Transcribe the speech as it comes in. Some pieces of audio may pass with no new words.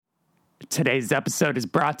Today's episode is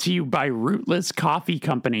brought to you by Rootless Coffee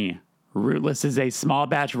Company. Rootless is a small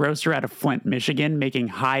batch roaster out of Flint, Michigan, making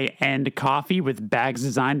high-end coffee with bags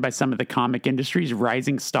designed by some of the comic industry's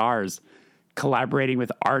rising stars. Collaborating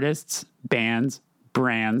with artists, bands,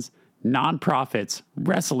 brands, nonprofits,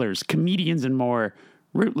 wrestlers, comedians, and more,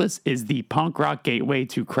 Rootless is the punk rock gateway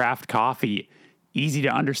to craft coffee. Easy to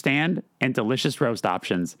understand and delicious roast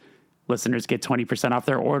options. Listeners get 20% off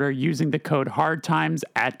their order using the code HARDTIMES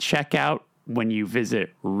at checkout when you visit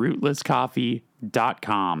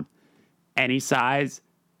rootlesscoffee.com. Any size,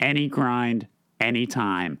 any grind,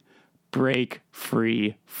 anytime. Break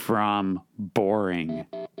free from boring.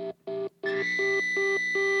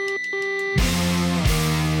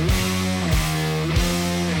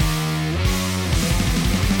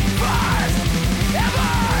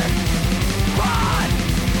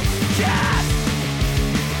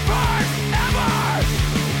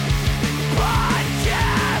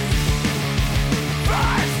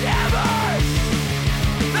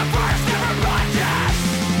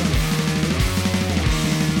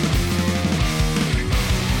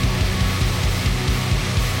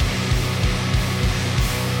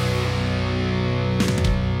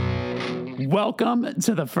 Welcome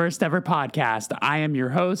to the first ever podcast. I am your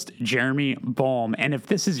host, Jeremy Boehm. And if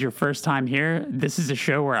this is your first time here, this is a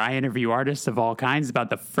show where I interview artists of all kinds about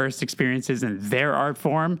the first experiences in their art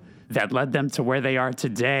form that led them to where they are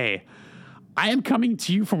today. I am coming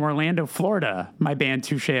to you from Orlando, Florida. My band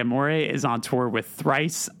Touche Amore is on tour with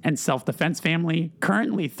Thrice and Self Defense Family.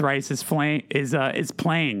 Currently, Thrice is playing.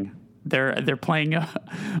 They're playing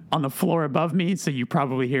on the floor above me, so you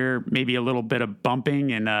probably hear maybe a little bit of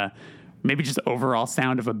bumping and maybe just overall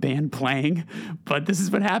sound of a band playing. But this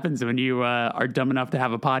is what happens when you are dumb enough to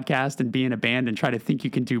have a podcast and be in a band and try to think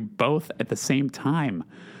you can do both at the same time.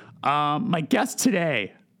 My guest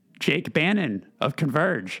today, Jake Bannon of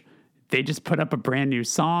Converge. They just put up a brand new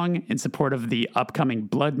song in support of the upcoming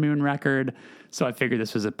Blood Moon record. So I figured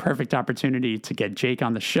this was a perfect opportunity to get Jake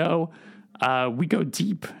on the show. We go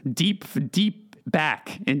deep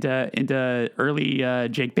back into early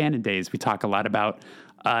Jake Bannon days. We talk a lot about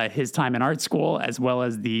his time in art school, as well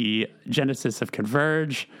as the genesis of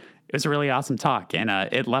Converge. It was a really awesome talk, and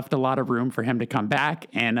it left a lot of room for him to come back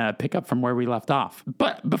and pick up from where we left off.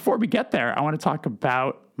 But before we get there, I want to talk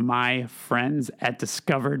about my friends at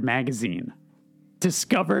Discovered Magazine.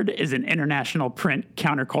 Discovered is an international print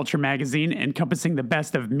counterculture magazine encompassing the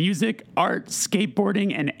best of music, art,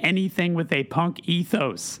 skateboarding, and anything with a punk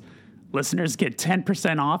ethos. Listeners get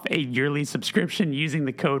 10% off a yearly subscription using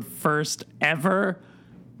the code FIRSTEVER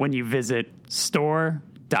when you visit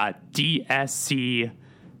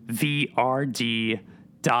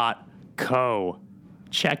store.dscvrd.co.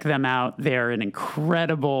 Check them out. They're an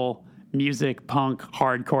incredible music, punk,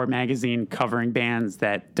 hardcore magazine covering bands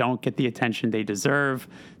that don't get the attention they deserve.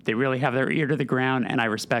 They really have their ear to the ground, and I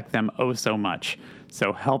respect them oh so much.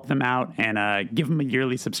 So help them out and give them a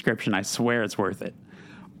yearly subscription. I swear it's worth it.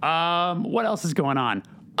 What else is going on?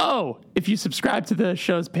 Oh, if you subscribe to the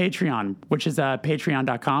show's Patreon, which is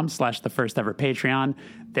patreon.com/thefirsteverpatreon,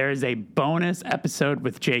 there is a bonus episode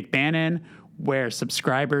with Jake Bannon where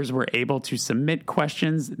subscribers were able to submit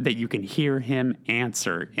questions that you can hear him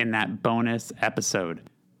answer in that bonus episode.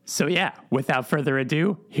 So yeah, without further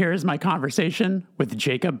ado, here is my conversation with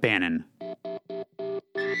Jacob Bannon.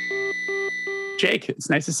 Jake, it's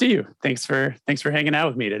nice to see you. Thanks for hanging out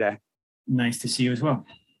with me today. Nice to see you as well.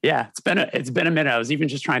 Yeah, it's been a minute. I was even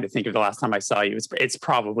just trying to think of the last time I saw you. It's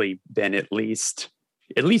probably been at least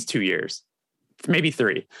 2 years, maybe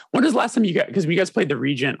 3. When was the last time you got? Because you guys played the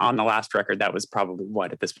Regent on the last record. That was probably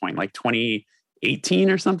what at this point, like 2018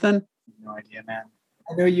 or something. No idea, man.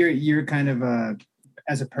 I know you're kind of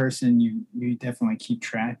as a person, you definitely keep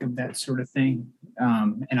track of that sort of thing,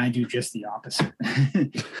 and I do just the opposite.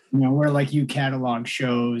 Where like you catalog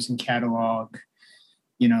shows and catalog,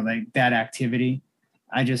 like that activity.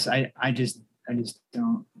 I just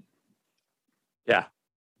don't. Yeah.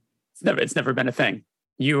 It's never been a thing.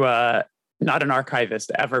 You, not an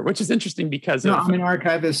archivist ever, which is interesting because I'm an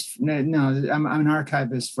archivist. No, I'm an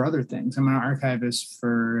archivist for other things. I'm an archivist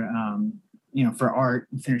for, for art,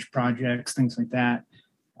 finished projects, things like that.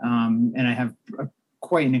 And I have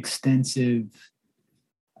quite an extensive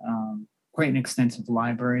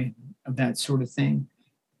library of that sort of thing.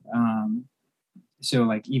 So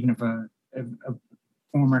like, even if a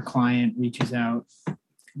former client reaches out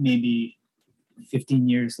maybe 15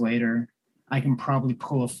 years later, I can probably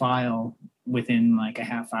pull a file within like a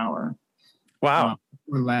half hour. Wow.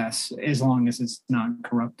 Or less, as long as it's not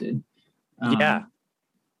corrupted. Yeah.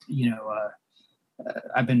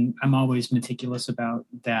 I'm always meticulous about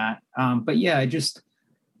that. But yeah,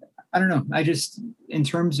 I don't know. I just, in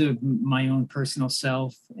terms of my own personal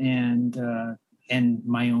self and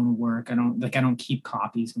my own work, I don't keep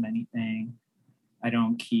copies of anything. I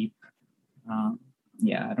don't keep,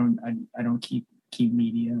 yeah, I don't keep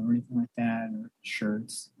media or anything like that, or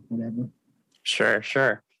shirts, whatever. Sure.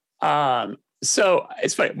 So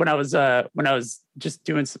it's funny when I was just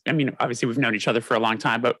doing, I mean, obviously we've known each other for a long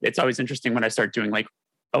time, but it's always interesting when I start doing like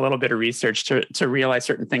a little bit of research to realize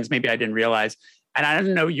certain things maybe I didn't realize. And I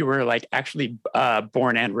didn't know you were like actually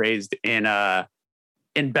born and raised in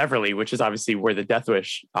Beverly, which is obviously where the Death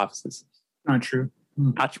Wish office is. Not true.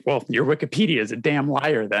 Well, your Wikipedia is a damn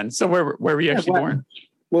liar then. So where were you actually born?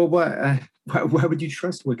 Well, why would you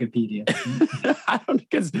trust Wikipedia? I don't,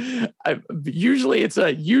 because usually it's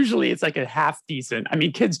like a half decent. I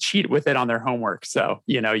mean, kids cheat with it on their homework, so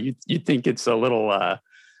you know you think it's a little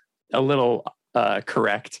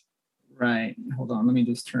correct. Right. Hold on. Let me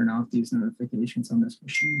just turn off these notifications on this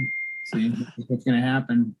machine. See what's going to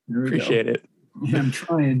happen. There we Appreciate go. it. Yeah, I'm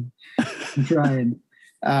trying.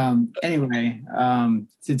 Anyway,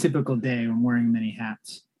 it's a typical day. I'm wearing many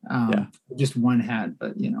hats. Just one hat,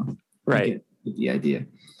 but you know, right. Get the idea.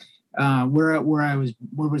 Where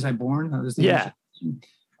was I born? I was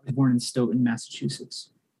born in Stoughton,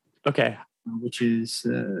 Massachusetts. Okay. Which is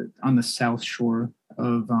on the south shore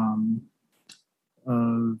of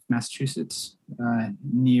Massachusetts,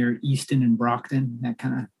 near Easton and Brockton, that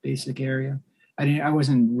kind of basic area. I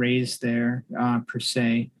wasn't raised there per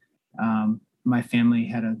se. My family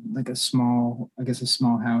had a small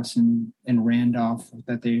house in Randolph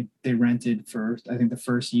that they rented for, I think, the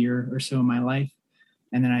first year or so of my life.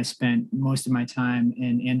 And then I spent most of my time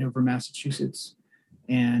in Andover, Massachusetts,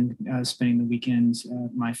 and spending the weekends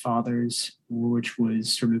at my father's, which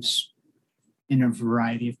was sort of in a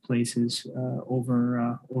variety of places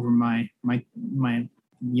over my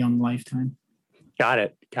young lifetime. Got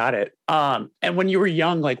it. And when you were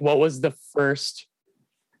young, like, what was the first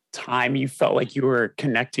time you felt like you were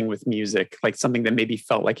connecting with music, like something that maybe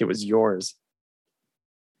felt like it was yours?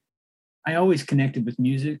 I always connected with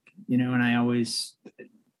music, you know, and I always,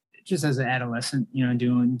 just as an adolescent, you know,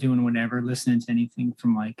 doing whatever, listening to anything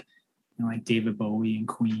from like David Bowie and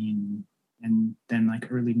Queen, and then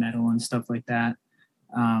like early metal and stuff like that.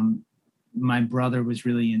 My brother was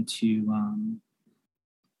really into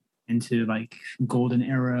like golden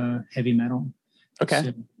era heavy metal. Okay.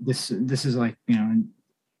 So this is like, you know,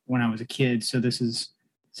 when I was a kid. So this is,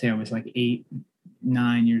 say I was like 8,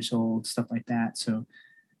 9 years old, stuff like that. So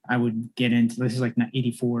I would get into, this is like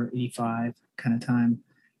 84, 85 kind of time.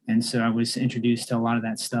 And so I was introduced to a lot of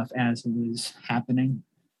that stuff as it was happening.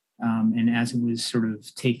 And as it was sort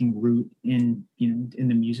of taking root in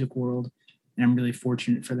the music world. And I'm really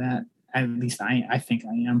fortunate for that. At least I think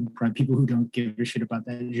I am. Probably people who don't give a shit about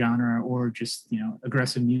that genre, or just, you know,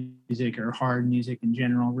 aggressive music or hard music in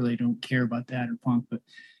general, really don't care about that, or punk. But,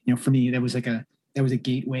 you know, for me, that was a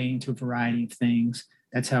gateway into a variety of things.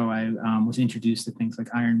 That's how I was introduced to things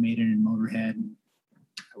like Iron Maiden and Motorhead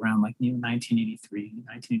around, like, you know, 1983,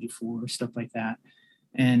 1984, stuff like that.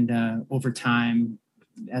 And over time,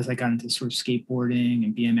 as I got into sort of skateboarding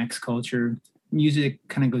and BMX culture, music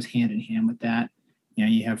kind of goes hand in hand with that. You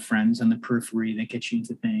know, you have friends on the periphery that get you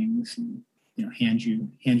into things and, you know, hand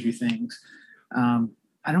you things. I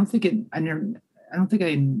don't think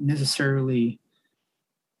I necessarily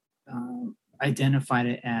identified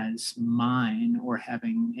it as mine, or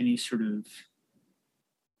having any sort of,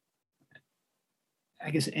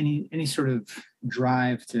 I guess, any sort of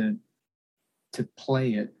drive to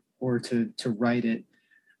play it or to write it,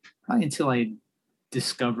 probably until I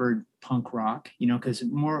discovered punk rock, you know, because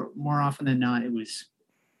more often than not, it was,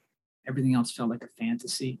 everything else felt like a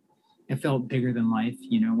fantasy. It felt bigger than life,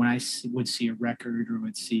 you know. When I would see a record, or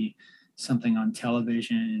would see something on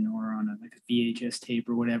television, or on like a VHS tape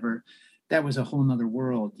or whatever, that was a whole nother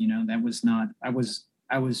world, you know. That was not, I was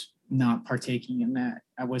not partaking in that.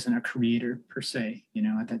 I wasn't a creator per se, you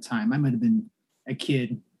know, at that time. I might have been a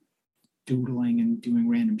kid doodling and doing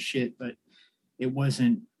random shit, but it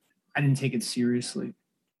wasn't, I didn't take it seriously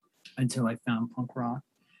until I found punk rock.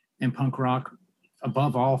 And punk rock,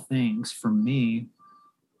 above all things, for me,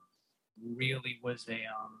 really was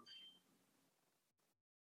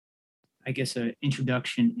I guess, an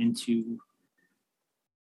introduction into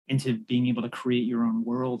being able to create your own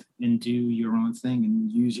world and do your own thing and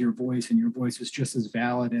use your voice. And your voice was just as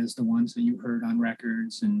valid as the ones that you heard on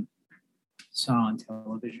records and saw on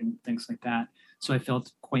television, things like that. So I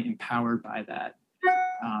felt quite empowered by that.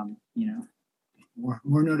 You know,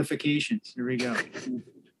 more notifications. Here we go.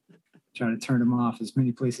 Try to turn them off as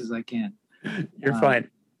many places as I can. You're fine.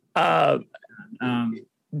 But yeah,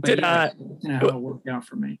 that's how it worked out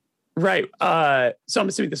for me. Right. So I'm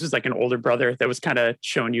assuming this was like an older brother that was kind of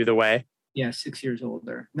showing you the way. Yeah, 6 years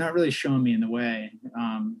older. Not really showing me in the way,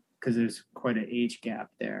 because there's quite an age gap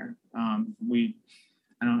there. I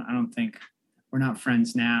don't think we're not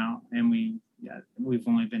friends now, and we've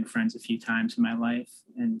only been friends a few times in my life,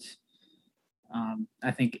 and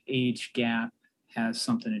I think age gap has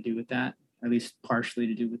something to do with that, at least partially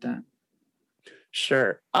to do with that.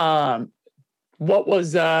 Sure. What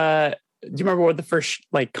was do you remember what the first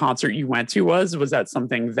like concert you went to was? Was that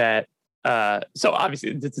something that so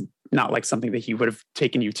obviously it's not like something that he would have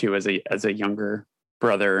taken you to as a younger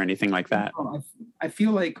brother or anything like that? I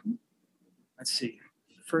feel like, let's see,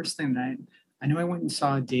 first thing that I know I went and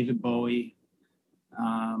saw David Bowie,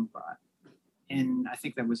 and I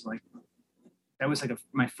think that was like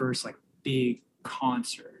my first like big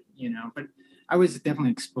concert, but I was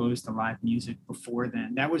definitely exposed to live music before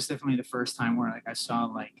then. That was definitely the first time where like I saw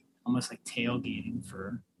like almost like tailgating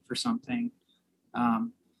for something.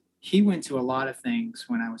 He went to a lot of things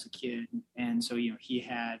when I was a kid, and so he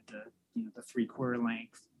had the 3/4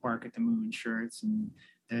 length Bark at the Moon shirts and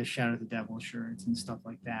the Shout at the Devil shirts and stuff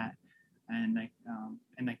like that, and like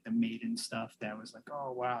the Maiden stuff that was like,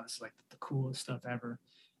 oh wow, this is like the coolest stuff ever.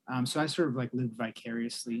 So I sort of like lived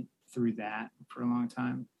vicariously through that for a long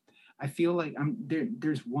time. I feel like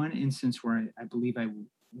there's one instance where I believe I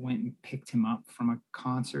went and picked him up from a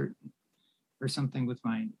concert or something with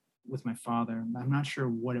my father. I'm not sure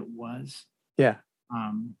what it was. Yeah.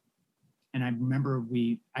 And I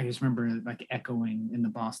just remember like echoing in the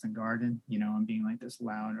Boston Garden, and being like this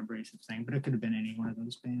loud, abrasive thing, but it could have been any one of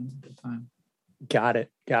those bands at the time. Got it.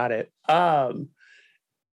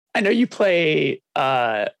 I know you play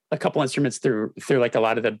a couple instruments through like a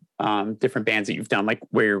lot of the different bands that you've done, like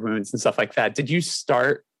Wear Your Wounds and stuff like that. Did you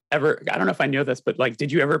start ever? I don't know if I know this, but like,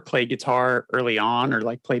 did you ever play guitar early on, or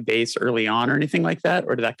like play bass early on, or anything like that,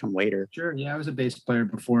 or did that come later? Sure. Yeah, I was a bass player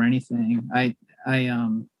before anything.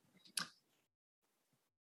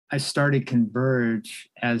 I started Converge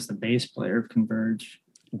as the bass player of Converge.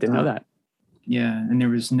 Didn't know that. Yeah, and there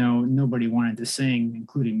was nobody wanted to sing,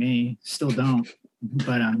 including me. Still don't,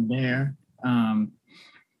 but I'm there. But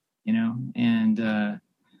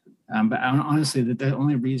honestly, the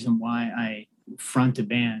only reason why I front a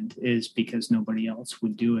band is because nobody else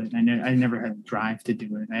would do it. I never had a drive to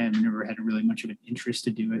do it. I had never had really much of an interest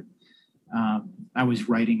to do it. I was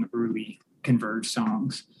writing early Converge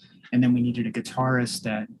songs, and then we needed a guitarist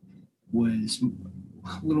that was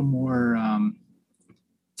a little more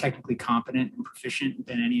technically competent and proficient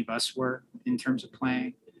than any of us were in terms of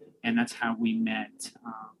playing, and that's how we met.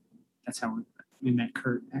 That's how we met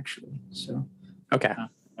Kurt, actually. So okay,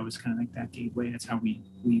 that was kind of like that gateway. That's how we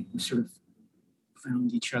sort of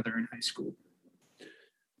found each other in high school.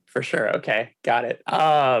 For sure. Okay, got it.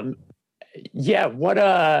 Yeah. What?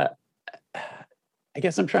 I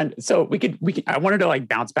guess I'm trying to, so we could, I wanted to like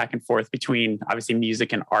bounce back and forth between obviously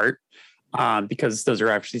music and art, because those are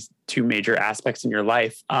actually two major aspects in your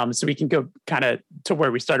life. So we can go kind of to where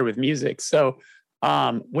we started with music. So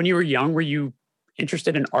when you were young, were you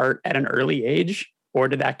interested in art at an early age, or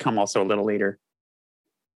did that come also a little later?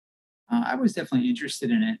 I was definitely interested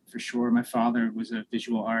in it for sure. My father was a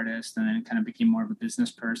visual artist, and then kind of became more of a business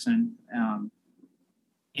person.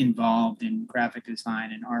 Involved in graphic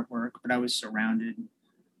design and artwork, but I was surrounded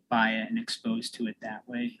by it and exposed to it that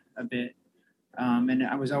way a bit. And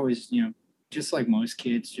I was always, just like most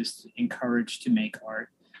kids, just encouraged to make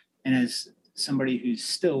art. And as somebody who's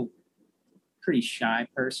still pretty shy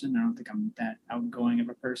person, I don't think I'm that outgoing of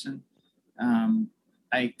a person.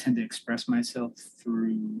 I tend to express myself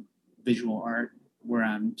through visual art, where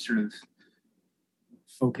I'm sort of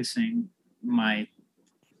focusing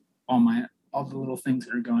all the little things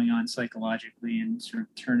that are going on psychologically and sort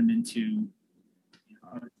of turn them into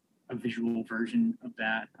a visual version of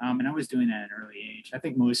that. And I was doing that at an early age. I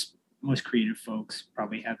think most creative folks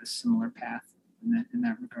probably have a similar path in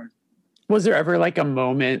that regard. Was there ever like a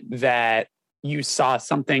moment that you saw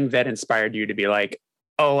something that inspired you to be like,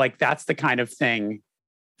 oh, like that's the kind of thing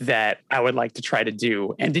that I would like to try to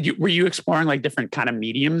do? And were you exploring like different kind of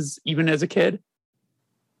mediums even as a kid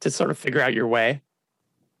to sort of figure out your way?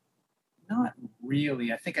 Not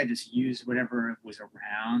really. I think I just used whatever was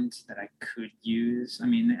around that I could use. I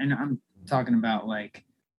mean, and I'm talking about like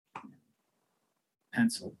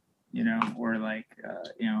pencil, or like,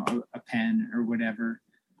 a pen or whatever,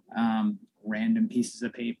 random pieces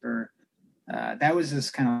of paper. That was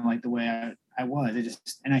just kind of like the way I was.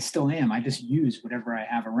 And I still am. I just use whatever I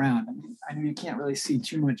have around. I know you can't really see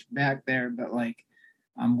too much back there, but like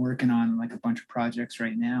I'm working on like a bunch of projects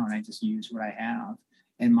right now, and I just use what I have.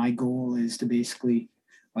 And my goal is to basically,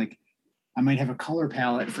 like, I might have a color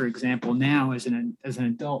palette, for example, now as an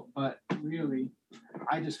adult, but really,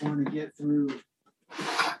 I just want to get through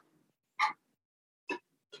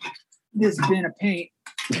this bin of paint,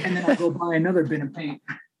 and then I'll go buy another bin of paint.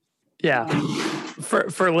 Yeah.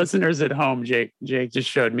 For listeners at home, Jake just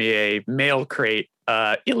showed me a mail crate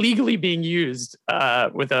illegally being used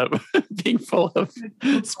with a being full of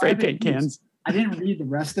spray paint cans. I didn't read the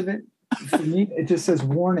rest of it. For me, it just says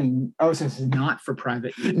warning. Oh, it says not for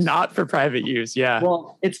private use. Not for private use. Yeah.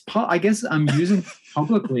 Well, I guess I'm using it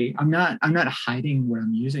publicly. I'm not hiding where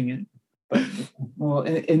I'm using it. But well,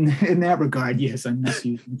 in that regard, yes, I'm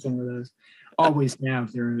misusing some of those. Always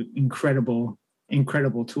have. They're an incredible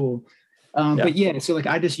tool. But yeah, so like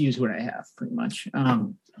I just use what I have pretty much.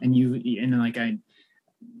 And like I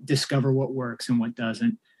discover what works and what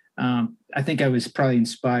doesn't. I think I was probably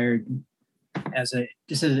inspired as an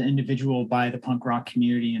individual by the punk rock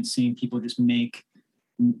community and seeing people just make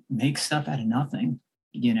stuff out of nothing.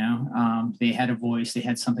 You know, they had a voice, they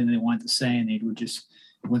had something that they wanted to say, and they would just,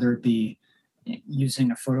 whether it be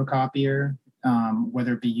using a photocopier,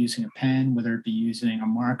 whether it be using a pen, whether it be using a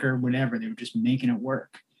marker, whatever, they were just making it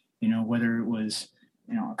work. You know, whether it was,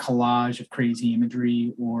 you know, a collage of crazy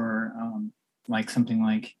imagery or like something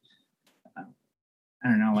like, I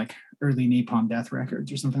don't know, like early Napalm Death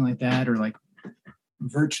records or something like that, or like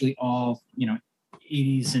virtually all, you know,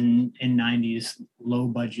 80s and 90s low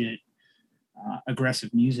budget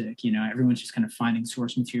aggressive music. You know, everyone's just kind of finding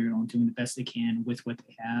source material and doing the best they can with what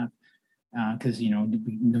they have. Because, you know,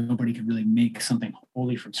 nobody could really make something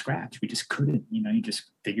wholly from scratch. We just couldn't, you know, you just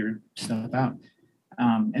figure stuff out.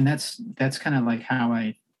 And that's kind of like how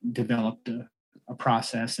I developed a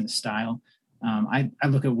process and style. I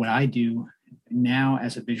look at what I do now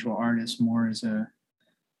as a visual artist more as a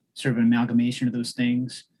sort of an amalgamation of those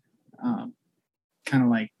things, kind of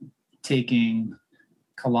like taking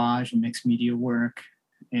collage and mixed media work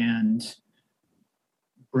and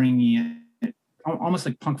bringing it almost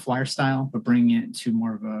like punk flyer style, but bringing it to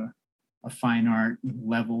more of a fine art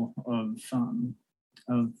level of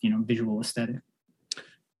you know, visual aesthetic.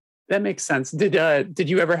 That makes sense. Did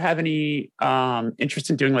you ever have any interest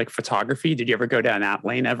in doing like photography? Did you ever go down that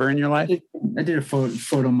lane ever in your life? I did a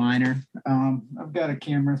photo minor. I've got a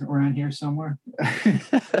camera around here somewhere.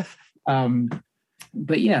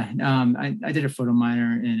 But yeah, I did a photo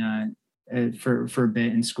minor for a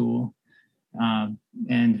bit in school,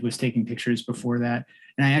 and was taking pictures before that.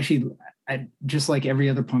 And I just like every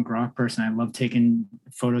other punk rock person, I love taking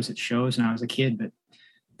photos at shows when I was a kid, but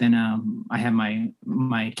then I had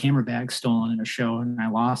my camera bag stolen at a show and I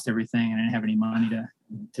lost everything and I didn't have any money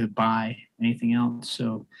to buy anything else.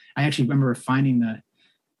 So I actually remember finding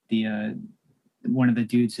the one of the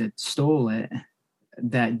dudes that stole it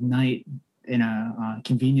that night in a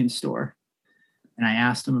convenience store. And I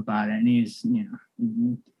asked him about it and he's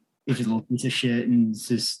just a little piece of shit. And it's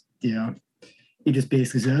just, you know, he just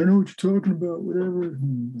basically said, I don't know what you're talking about, whatever.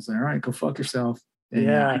 And I was like, all right, go fuck yourself. And,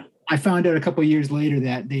 yeah. I found out a couple of years later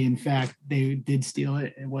that they did steal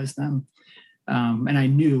it. It was them. And I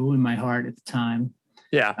knew in my heart at the time.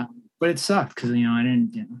 Yeah. But it sucked because, you know, I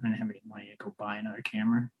didn't have any money to go buy another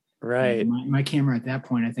camera. Right. My camera at that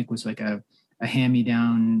point, I think, was like a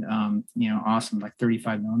hand-me-down, you know, awesome, like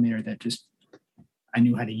 35 millimeter that just I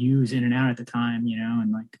knew how to use in and out at the time, you know,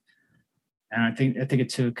 and like, and I think it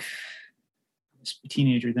took, I was a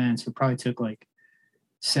teenager then, so it probably took like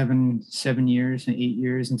 7 years and 8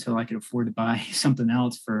 years until I could afford to buy something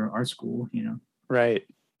else for art school, you know. Right.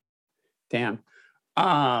 Damn.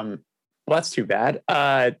 Well, that's too bad.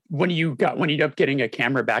 When you ended up getting a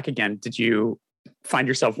camera back again, did you find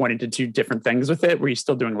yourself wanting to do different things with it? Were you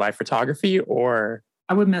still doing live photography, or?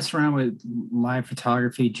 I would mess around with live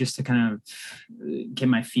photography just to kind of get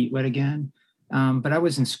my feet wet again. But I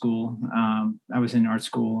was in school. I was in art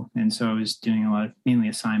school, and so I was doing a lot of mainly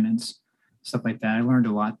assignments, stuff like that. I learned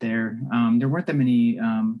a lot there. There weren't that many.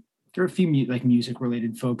 There were a few music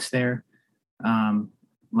related folks there,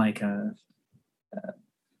 like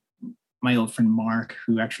my old friend Mark,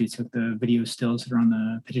 who actually took the video stills that are on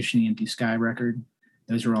the Petition the Empty Sky record.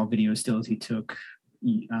 Those are all video stills he took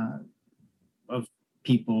of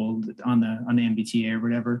people on the MBTA or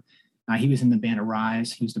whatever. He was in the band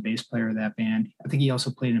Arise. He was the bass player of that band. I think he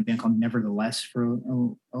also played in a band called Nevertheless for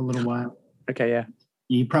a little while. Okay, yeah.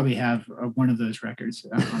 You probably have one of those records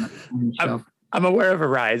on the shelf. I'm aware of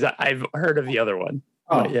Arise. I've heard of the other one.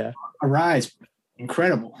 Oh, yeah. Arise,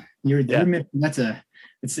 incredible.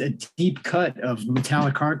 It's a deep cut of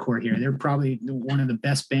metallic hardcore here. They're probably one of the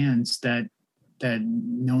best bands that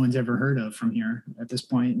no one's ever heard of from here at this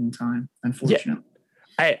point in time, unfortunately.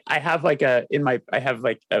 I have like I have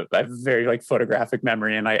like I have very like photographic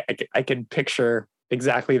memory, and I can picture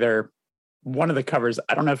exactly one of the covers.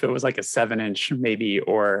 I don't know if it was like a 7-inch maybe,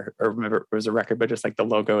 or remember it was a record, but just like the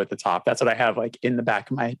logo at the top. That's what I have like in the back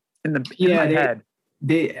of my in my head.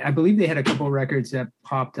 I believe they had a couple of records that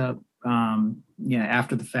popped up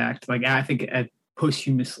after the fact, like I think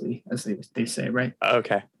posthumously, as they say, right?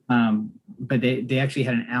 Okay. But they actually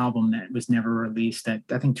had an album that was never released that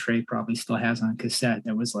I think Trey probably still has on cassette,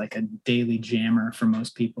 that was like a daily jammer for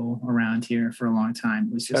most people around here for a long time.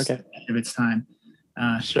 It was just Okay. of its time.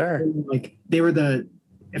 Sure. Like they were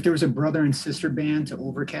if there was a brother and sister band to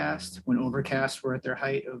Overcast, when Overcast were at their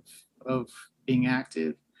height of being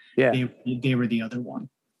active, yeah, they were the other one.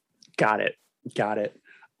 Got it.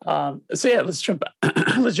 So yeah, let's jump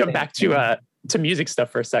back to music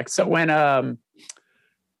stuff for a sec. So when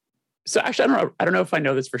so actually I don't know if I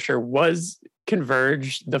know this for sure. Was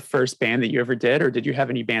Converge the first band that you ever did, or did you have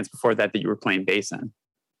any bands before that you were playing bass in?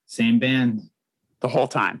 Same band. The whole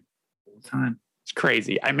time. It's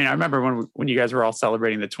crazy. I mean, I remember when you guys were all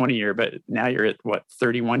celebrating the 20-year, but now you're at what,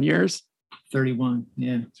 31 years? 31,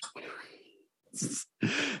 yeah. It's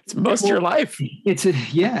most of your life. It's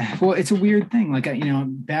a weird thing. Like,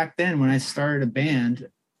 back then when I started a band,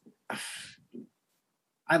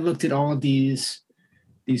 I looked at all of these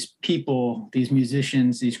people, these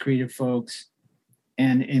musicians, these creative folks,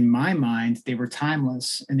 and in my mind, they were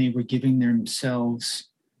timeless, and they were giving themselves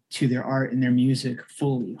to their art and their music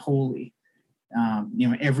fully, wholly.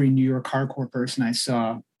 Every New York hardcore person I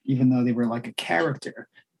saw, even though they were like a character,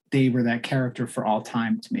 they were that character for all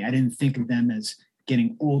time to me. I didn't think of them as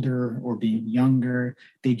getting older or being younger.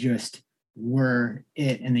 They just were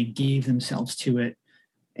it, and they gave themselves to it.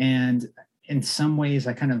 And in some ways,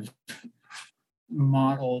 I kind of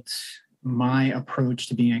modeled my approach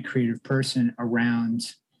to being a creative person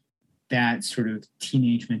around that sort of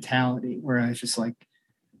teenage mentality, where I was just like,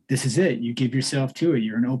 this is it. You give yourself to it.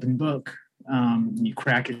 You're an open book. You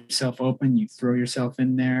crack yourself open, you throw yourself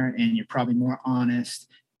in there, and you're probably more honest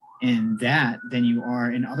in that than you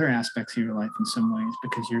are in other aspects of your life in some ways,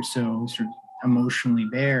 because you're so sort of emotionally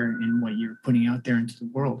there in what you're putting out there into the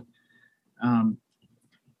world.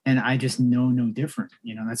 And I just know no different.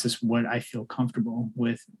 That's just what I feel comfortable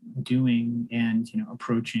with doing and,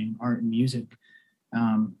 approaching art and music.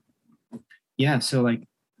 So like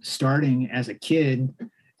starting as a kid,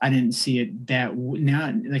 I didn't see it that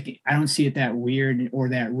now. Like, I don't see it that weird or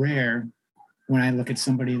that rare when I look at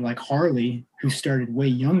somebody like Harley, who started way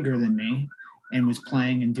younger than me and was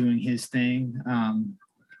playing and doing his thing.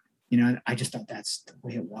 I just thought that's the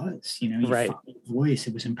way it was. Right. Voice.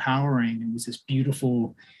 It was empowering. It was this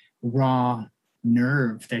beautiful, raw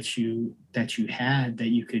nerve that you had that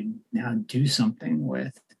you could now do something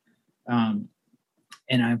with. And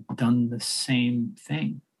I've done the same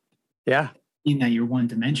thing. Yeah. In that you're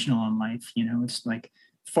one-dimensional in life, it's like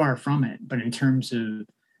far from it. But in terms of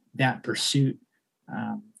that pursuit,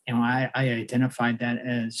 I identified that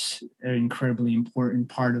as an incredibly important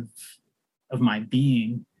part of my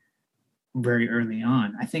being very early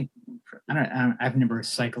on. I think I've never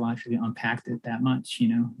psychologically unpacked it that much,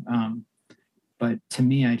 but to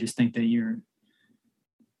me, I just think that you're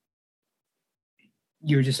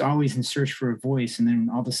just always in search for a voice, and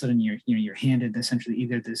then all of a sudden you're handed essentially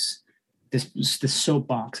either this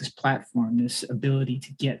soapbox, this platform, this ability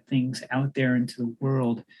to get things out there into the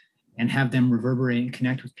world and have them reverberate and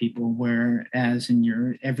connect with people, whereas in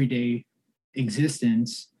your everyday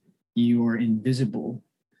existence, you're invisible.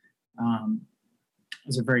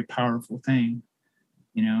 Is a very powerful thing,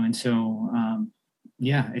 and so,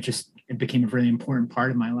 it became a really important part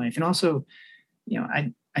of my life. And also,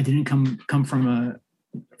 I didn't come from a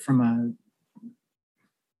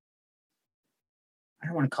I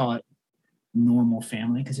don't want to call it normal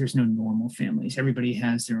family, because there's no normal families. Everybody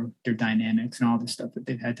has their dynamics and all the stuff that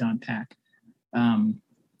they've had to unpack.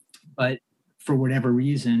 But for whatever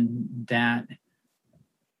reason, that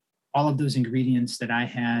all of those ingredients that I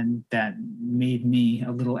had that made me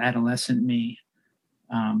a little adolescent me,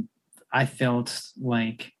 I felt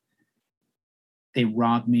like they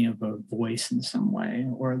robbed me of a voice in some way,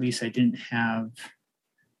 or at least I didn't have.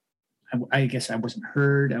 I guess I wasn't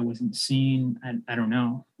heard. I wasn't seen. I don't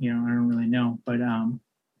know. I don't really know. But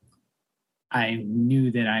I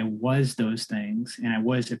knew that I was those things, and I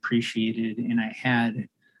was appreciated, and I had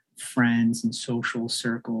friends and social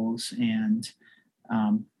circles and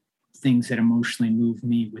things that emotionally moved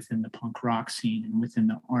me within the punk rock scene and within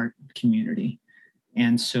the art community.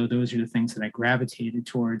 And so those are the things that I gravitated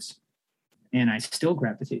towards, and I still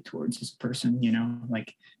gravitate towards as a person.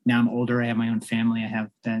 Like, now I'm older, I have my own family, I have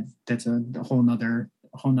that's a whole nother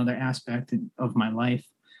whole nother aspect of my life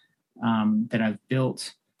that I've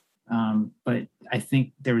built. But I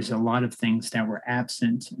think there was a lot of things that were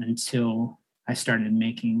absent until I started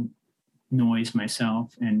making noise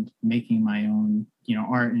myself and making my own,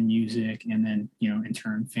 art and music, and then, in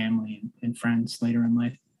turn, family and friends later in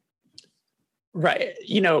life. Right.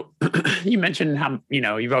 You mentioned how,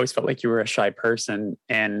 you've always felt like you were a shy person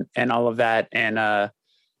and all of that. And I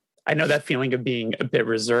know that feeling of being a bit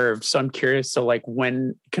reserved. So I'm curious. So like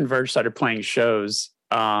when Converge started playing shows,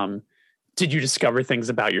 did you discover things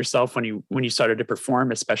about yourself when you started to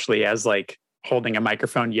perform, especially as like holding a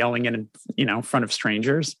microphone, yelling in front of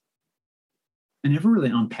strangers? I never really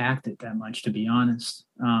unpacked it that much, to be honest.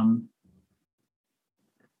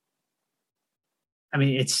 I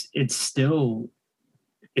mean, it's still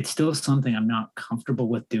something I'm not comfortable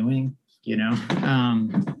with doing. I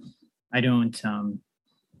don't.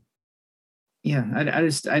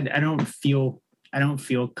 I don't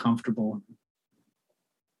feel comfortable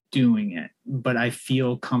doing it, but I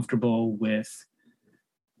feel comfortable with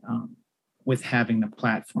having the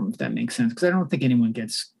platform, if that makes sense. Because I don't think anyone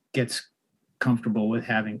gets comfortable with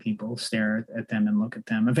having people stare at them and look at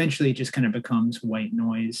them. Eventually it just kind of becomes white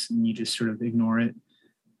noise and you just sort of ignore it,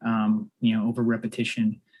 over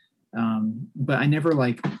repetition. But I never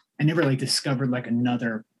discovered like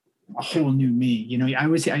a whole new me. I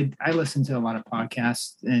listen to a lot of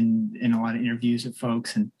podcasts and a lot of interviews of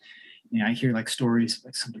folks, and I hear like stories of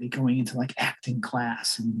like somebody going into like acting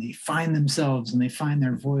class and they find themselves and they find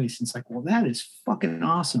their voice. And it's like, well, that is fucking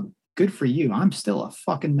awesome. Good for you. I'm still a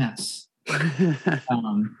fucking mess.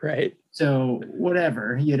 Right. So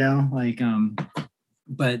whatever,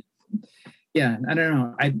 but yeah, I don't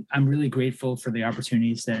know. I'm really grateful for the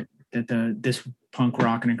opportunities that this punk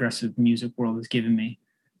rock and aggressive music world has given me.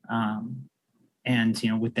 And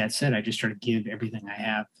with that said, I just try to give everything I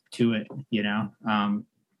have to it.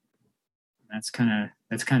 That's kind of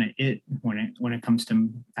it when it comes to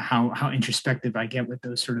how introspective I get with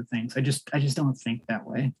those sort of things. I just don't think that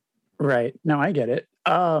way. Right. No, I get it.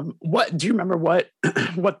 What do you remember what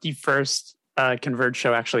the first Converge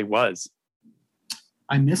show actually was?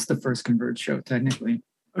 I missed the first Converge show, technically.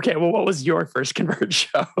 Okay. Well, what was your first Converge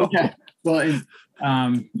show? Yeah. Well,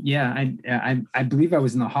 I believe I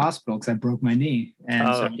was in the hospital because I broke my knee.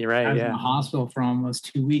 And so you're right. I was in the hospital for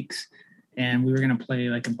almost 2 weeks, and we were going to play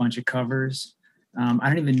like a bunch of covers. I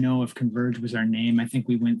don't even know if Converge was our name. I think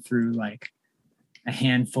we went through like a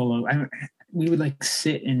handful of, we would like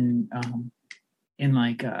sit in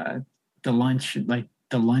like the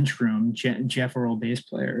lunchroom, Jeff, our old bass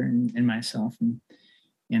player, and myself and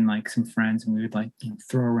like some friends, and we would like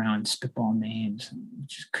throw around spitball names, and we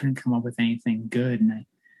just couldn't come up with anything good. And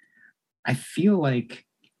I feel like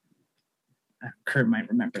Kurt might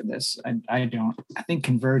remember this. I don't. I think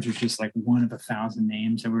Converge was just like one of 1,000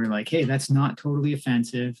 names that we were like, hey, that's not totally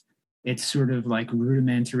offensive. It's sort of like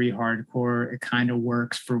rudimentary hardcore. It kind of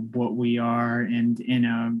works for what we are, and in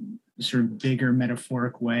a sort of bigger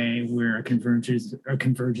metaphoric way, we're a convergence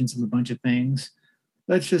of a bunch of things.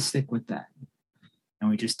 Let's just stick with that. And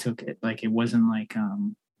we just took it. Like, it wasn't like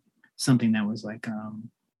something that was like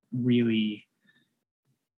really,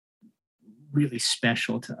 really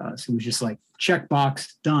special to us. It was just like,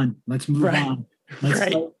 checkbox, done. Let's move on.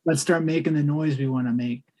 Let's start making the noise we want to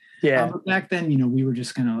make. Yeah. But back then, we were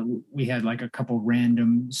just we had like a couple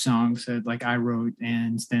random songs that like I wrote,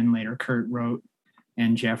 and then later Kurt wrote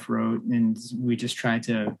and Jeff wrote, and we were just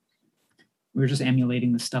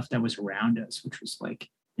emulating the stuff that was around us, which was like,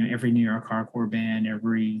 every New York hardcore band,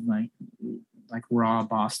 every like raw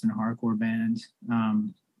Boston hardcore band.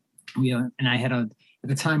 And I had at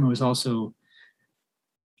the time I was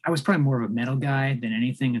probably more of a metal guy than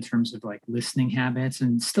anything in terms of like listening habits,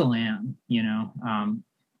 and still am,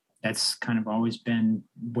 that's kind of always been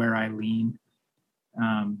where I lean.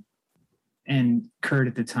 And Kurt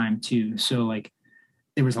at the time too. So like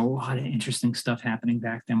there was a lot of interesting stuff happening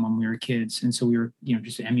back then when we were kids. And so we were,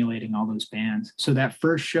 just emulating all those bands. So that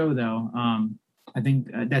first show though, I think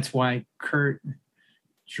that's why Kurt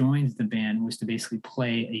joined the band, was to basically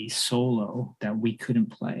play a solo that we couldn't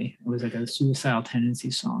play. It was like a Suicidal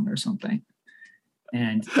Tendency song or something.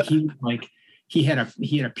 And he had a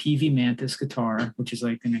PV Mantis guitar, which is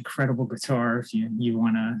like an incredible guitar if you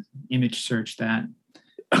want to image search that.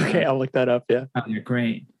 Okay, I'll look that up. Yeah, they're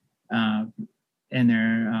great, and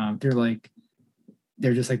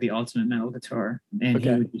they're just like the ultimate metal guitar. And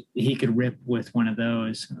okay. he could rip with one of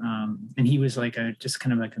those, and he was like just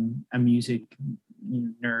kind of like a music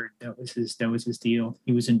nerd. That was his deal.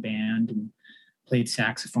 He was in band and played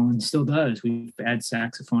saxophone, still does. We've had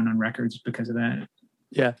saxophone on records because of that.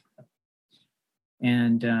 Yeah.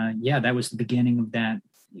 And yeah, that was the beginning of that,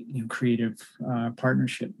 creative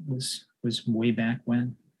partnership was way back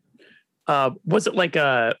when. Was it like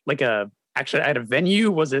a actually at a venue?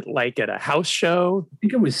 Was it like at a house show?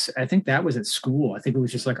 I think that was at school. I think it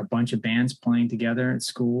was just like a bunch of bands playing together at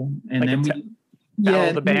school. And Like then Battle yeah,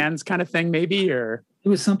 of the Bands kind of thing, maybe? Or it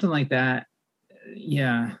was something like that.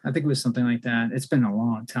 Yeah, I think it was something like that. It's been a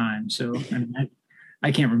long time. So I mean,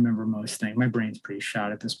 I can't remember most things. My brain's pretty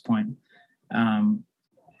shot at this point. Um,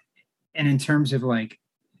 and in terms of like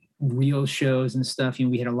real shows and stuff,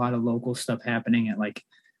 we had a lot of local stuff happening at like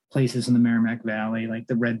places in the Merrimack Valley, like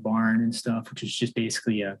the Red Barn and stuff, which is just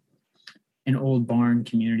basically an old barn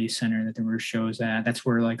community center that there were shows at. That's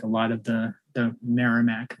where like a lot of the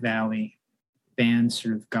Merrimack Valley bands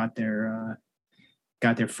sort of got their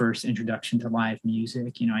first introduction to live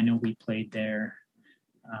music. I know we played there.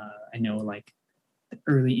 I know like the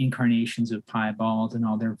early incarnations of Piebald and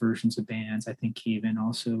all their versions of bands. I think Kevin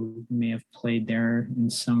also may have played there in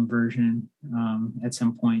some version at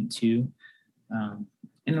some point too.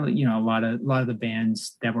 And a lot of the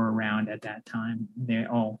bands that were around at that time, they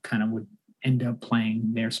all kind of would end up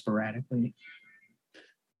playing there sporadically.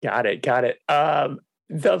 got it.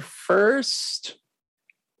 The first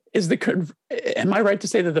am I right to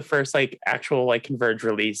say that the first like actual like Converge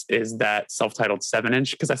release is that self-titled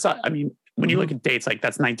 7-inch? Because I mean, when you look at dates, like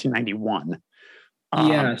that's 1991.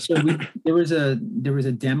 Yeah, so there was a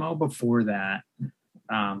demo before that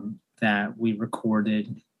that we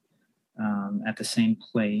recorded at the same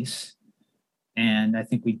place, and I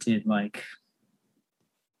think we did like,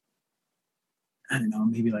 I don't know,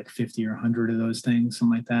 maybe like 50 or 100 of those things,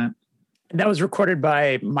 something like that. And that was recorded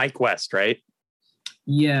by Mike West, right?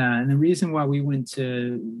 Yeah, and the reason why we went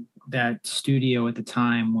to that studio at the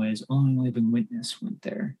time was Only Living Witness went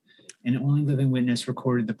there, and Only Living Witness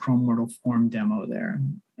recorded the Pro Mortal Form demo there,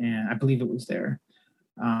 and I believe it was there,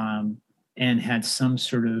 and had some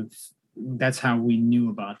sort of. That's how we knew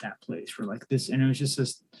about that place. We're like this, and it was just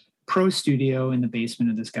this pro studio in the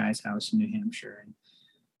basement of this guy's house in New Hampshire,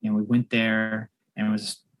 and we went there, and it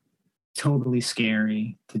was totally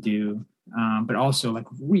scary to do, but also like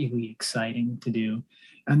really exciting to do.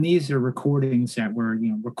 And these are recordings that were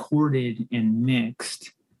recorded and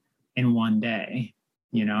mixed in one day.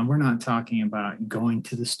 We're not talking about going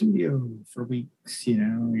to the studio for weeks.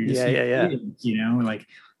 You're just Yeah. like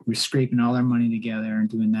we're scraping all our money together and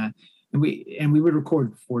doing that. And we would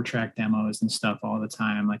record 4-track demos and stuff all the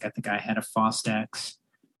time. Like I think I had a Fostex,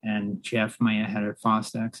 and Jeff might have had a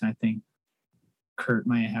Fostex, and I think Kurt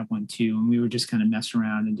might have one too. And we would just kind of mess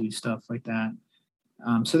around and do stuff like that.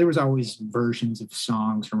 So there was always versions of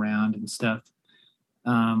songs around and stuff.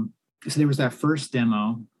 So there was that first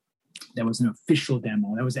demo that was an official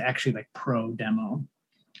demo. That was actually like pro demo.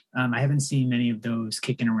 I haven't seen many of those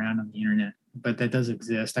kicking around on the internet, but that does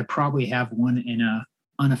exist. I probably have one in a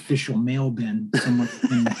unofficial mail bin somewhere.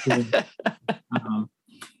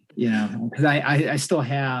 Because I still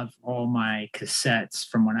have all my cassettes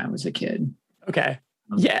from when I was a kid. Okay.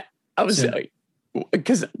 Yeah. I was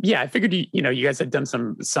because I figured you guys had done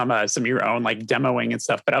some of your own like demoing and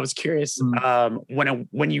stuff, but I was curious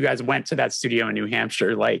when you guys went to that studio in New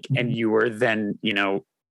Hampshire, like, and you were then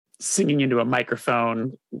singing into a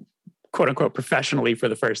microphone, quote unquote, professionally for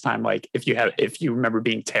the first time, like if you remember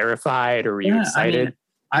being terrified or were you excited?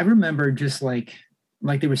 I remember just like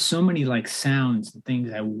there was so many like sounds and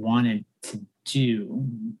things I wanted to do,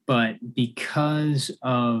 but because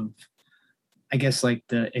of, I guess, like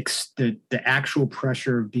the actual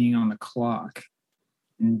pressure of being on the clock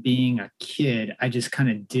and being a kid, I just kind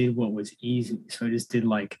of did what was easy. So I just did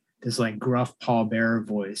like this like gruff Paul Bearer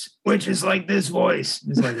voice, which is like this voice.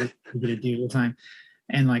 It's like what you gonna do all the time.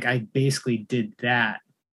 And like I basically did that.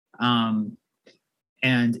 And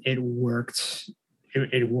it worked.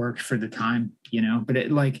 It worked for the time, but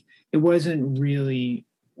it wasn't really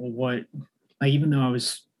what, like, even though I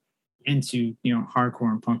was into hardcore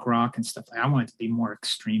and punk rock and stuff, like I wanted to be more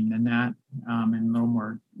extreme than that, and a little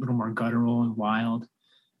more guttural and wild,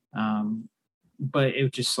 but it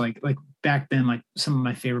was just like back then, like some of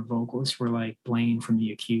my favorite vocalists were like Blaine from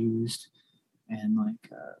The Accused, and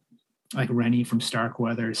like Rennie from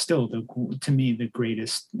Starkweather is still to me the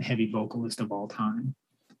greatest heavy vocalist of all time,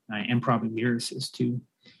 and probably lyricist too.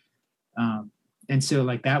 And so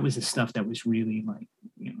like that was the stuff that was really like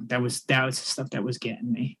that was the stuff that was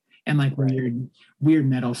getting me. And like weird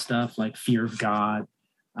metal stuff like Fear of God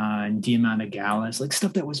and Diamanda Gallus, like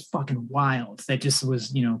stuff that was fucking wild. That just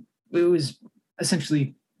was, it was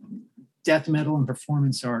essentially death metal and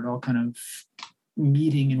performance art all kind of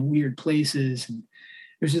meeting in weird places. And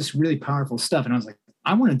it was just really powerful stuff. And I was like,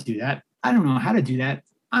 I want to do that. I don't know how to do that,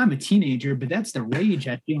 I'm a teenager, but that's the rage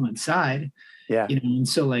I feel inside, Yeah. and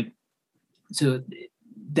so it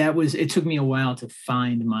took me a while to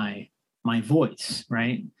find my voice,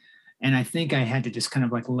 right? And I think I had to just kind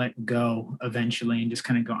of like let go eventually and just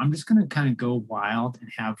kind of go, I'm just going to kind of go wild and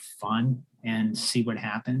have fun and see what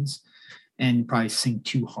happens, and probably sing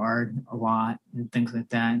too hard a lot and things like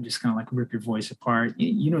that, and just kind of like rip your voice apart.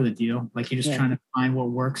 You know the deal. Like you're just trying to find what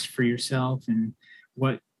works for yourself and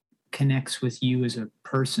what connects with you as a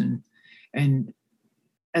person. And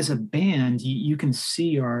as a band, you can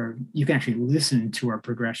you can actually listen to our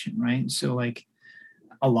progression, right? So like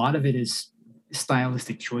a lot of it is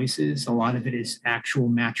stylistic choices. A lot of it is actual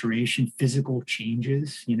maturation, physical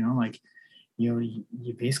changes, like,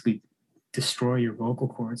 you basically destroy your vocal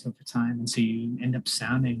cords over time. And so you end up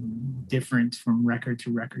sounding different from record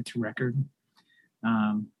to record to record,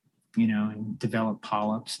 and develop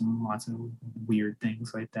polyps and lots of weird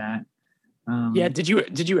things like that. Yeah. Did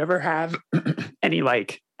you ever have any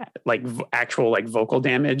like actual like vocal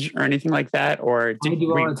damage or anything like that? Or I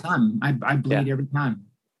do all the time. I bleed every time.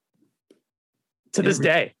 To this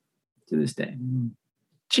day. To this day.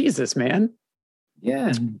 Jesus, man.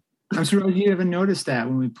 Yeah. I'm surprised you haven't noticed that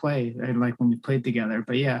when we play, like when we played together.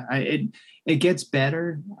 But yeah, it gets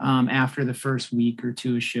better after the first week or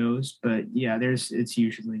two of shows. But yeah, it's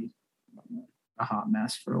usually a hot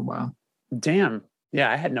mess for a while. Damn. Yeah,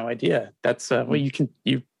 I had no idea. That's well, you can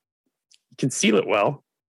seal it well.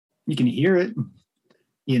 You can hear it.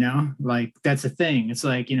 Like that's the thing. It's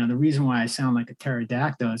like, the reason why I sound like a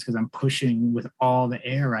pterodactyl is because I'm pushing with all the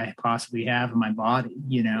air I possibly have in my body,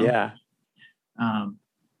 Yeah.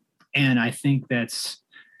 And I think there's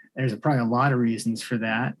probably a lot of reasons for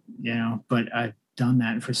that, but I've done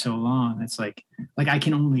that for so long. It's like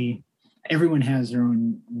everyone has their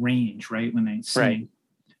own range, right? When they sing. Right.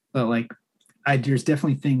 But like, there's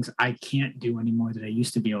definitely things I can't do anymore that I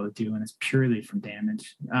used to be able to do. And it's purely from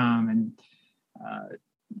damage.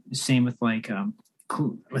 Same with like,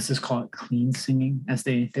 let's just call it clean singing, as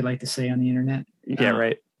they like to say on the internet. Yeah.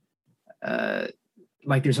 Right.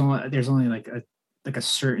 Like there's only like a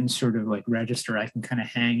certain sort of like register I can kind of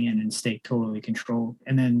hang in and stay totally controlled.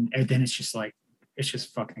 And then it's just like, it's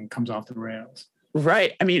just fucking comes off the rails.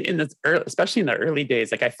 Right. I mean, especially in the early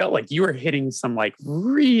days, like I felt like you were hitting some like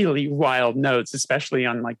really wild notes, especially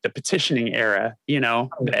on like the petitioning era,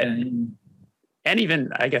 and even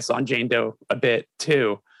I guess on Jane Doe a bit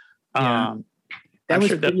too. Yeah.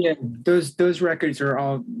 Those records are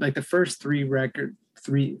all like the first three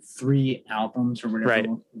albums or whatever right.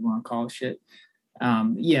 you want to call shit.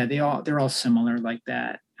 They're all similar like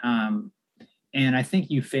that. And I think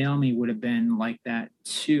You Fail Me would have been like that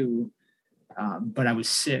too. But I was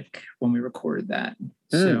sick when we recorded that.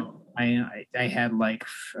 So I had like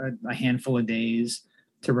a handful of days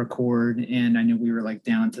to record, and I knew we were like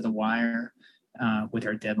down to the wire with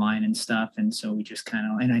our deadline and stuff. And so we just kind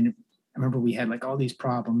of, and I remember we had like all these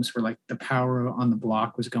problems where like the power on the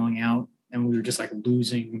block was going out and we were just like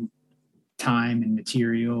losing time and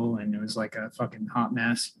material, and it was like a fucking hot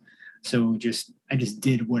mess. So I just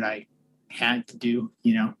did what I had to do,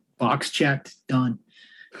 box checked, done.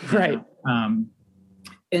 Right.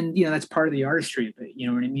 And that's part of the artistry, but you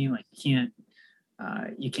know what I mean? Like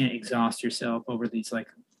you can't exhaust yourself over these like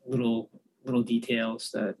little details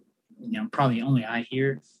that, probably only I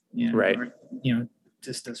hear, right. Or,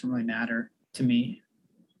 just doesn't really matter to me.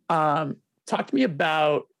 Talk to me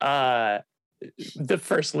about the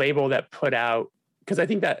first label that put out, because I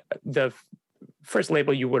think that the first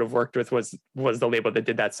label you would have worked with was the label that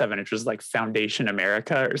did that 7-inch, was like Foundation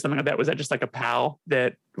America or something like that. Was that just like a pal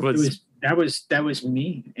that was? That was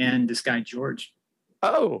me and this guy George.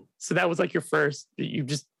 Oh, so that was like your first. You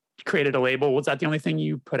just created a label. Was that the only thing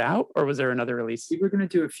you put out, or was there another release? We were going to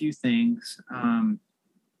do a few things.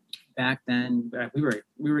 Back then,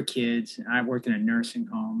 we were kids. I worked in a nursing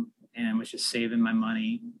home and was just saving my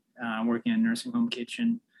money, working in a nursing home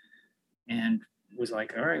kitchen, and was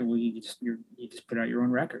like, all right, well, you just put out your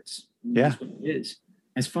own records. Yeah. That's what it is.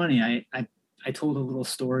 It's funny. I told a little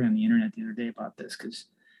story on the internet the other day about this because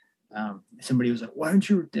somebody was like, why don't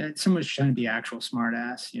you, someone's trying to be actual smart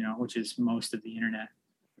ass, which is most of the internet.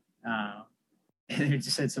 And they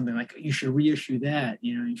just said something like, you should reissue that,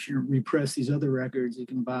 you shouldn't repress these other records you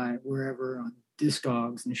can buy wherever on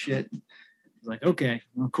Discogs and shit. I was like, okay,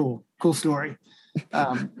 well, cool story.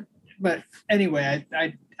 But anyway,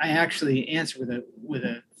 I actually answered with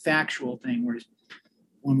a factual thing, where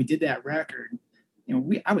when we did that record,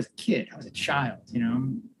 I was a kid, I was a child,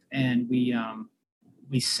 and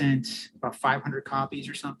we sent about 500 copies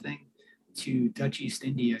or something to Dutch East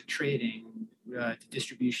India Trading, the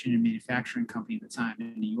distribution and manufacturing company at the time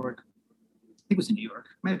in New York. think it was in New York,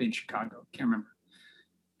 might have been Chicago, can't remember.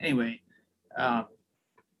 Anyway, uh,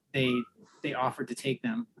 they offered to take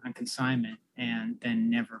them on consignment and then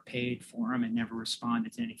never paid for them and never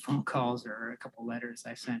responded to any phone calls or a couple letters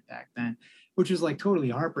I sent back then, which was like totally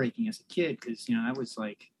heartbreaking as a kid because that was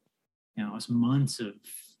like it was months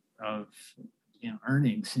of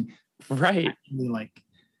earnings and Right. really like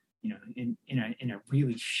in a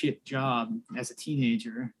really shit job as a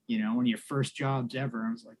teenager, one of your first jobs ever.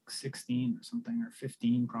 I was like 16 or something, or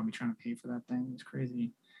 15, probably trying to pay for that thing. It was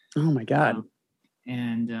crazy. Oh my God.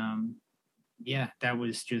 That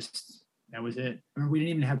was it. Remember, we didn't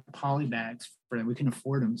even have poly bags for that. We couldn't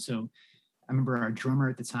afford them. So I remember our drummer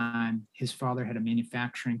at the time, his father had a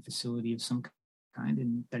manufacturing facility of some kind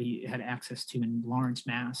and that he had access to in Lawrence,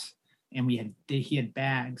 Mass. And he had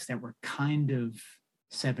bags that were kind of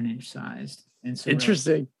 7-inch sized. And so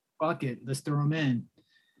interesting. Like, fuck it, let's throw them in.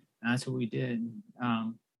 And that's what we did.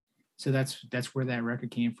 So that's where that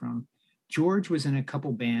record came from. George was in a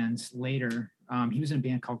couple bands later. He was in a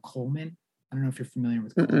band called Coleman. I don't know if you're familiar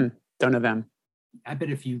with Coleman. Don't know them. I bet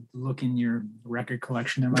if you look in your record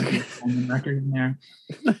collection, there might be a Coleman record in there.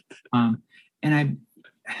 And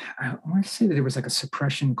I want to say that there was like a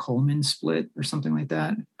Suppression Coleman split or something like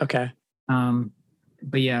that. Okay.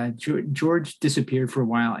 But yeah, George disappeared for a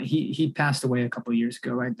while. He passed away a couple of years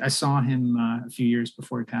ago. I saw him a few years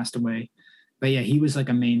before he passed away. But yeah, he was like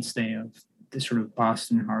a mainstay of this sort of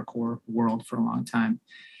Boston hardcore world for a long time.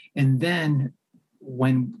 And then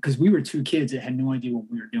because we were two kids that had no idea what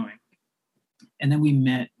we were doing. And then we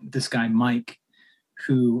met this guy, Mike,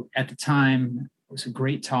 who at the time was a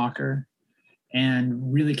great talker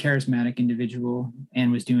and really charismatic individual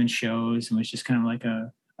and was doing shows and was just kind of like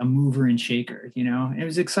a mover and shaker, It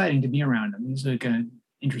was exciting to be around him. He was like an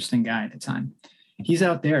interesting guy at the time. He's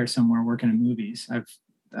out there somewhere working in movies. I've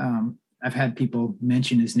had people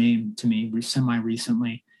mention his name to me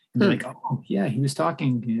semi-recently and like, oh yeah, he was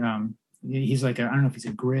talking. He's like I don't know if he's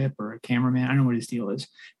a grip or a cameraman. I don't know what his deal is,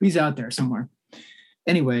 but he's out there somewhere.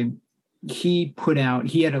 Anyway, he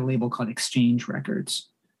had a label called Exchange Records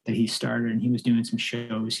that he started, and he was doing some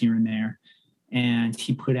shows here and there. And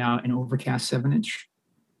he put out an Overcast 7-inch,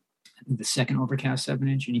 I think the second Overcast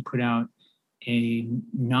 7-inch, and he put out a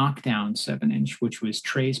Knockdown 7-inch, which was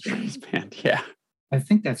Trey's band. Yeah. I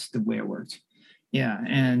think that's the way it worked. Yeah.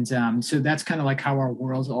 And so that's kind of like how our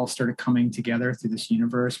worlds all started coming together through this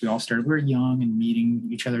universe. We were young and meeting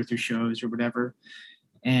each other through shows or whatever.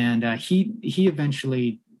 And he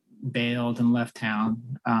eventually bailed and left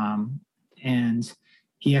town. And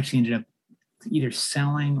he actually ended up either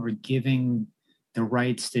selling or giving the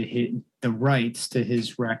rights to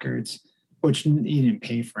his records, which he didn't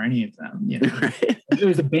pay for any of them. Right. There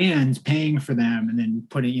was a band paying for them and then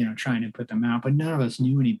trying to put them out, but none of us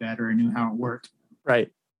knew any better and knew how it worked.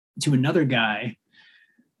 Right. To another guy,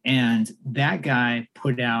 and that guy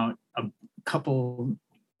put out a couple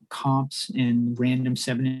comps in random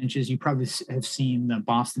 7-inches. You probably have seen the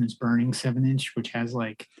Boston is Burning 7-inch, which has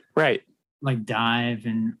like Dive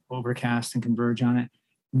and Overcast and Converge on it.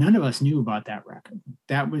 None of us knew about that record.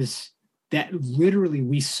 That literally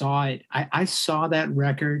we saw it. I saw that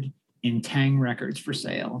record in Tang Records for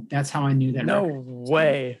sale. That's how I knew that. No record.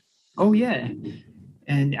 way. Oh yeah.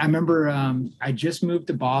 And I remember I just moved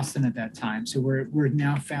to Boston at that time. So we're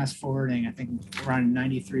now fast forwarding, I think around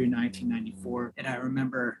 93 or 1994. And I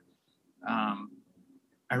remember I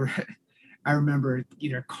remember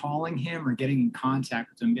either calling him or getting in contact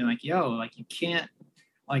with him, being like, yo, like you can't,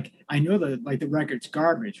 like, I know the record's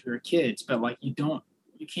garbage. We were kids, but like you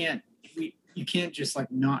can't just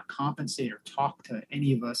like not compensate or talk to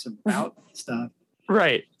any of us about stuff.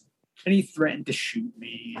 Right. And he threatened to shoot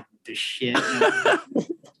me and this shit.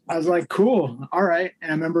 I was like, cool. All right.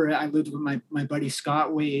 And I remember I lived with my buddy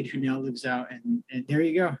Scott Wade, who now lives out. And there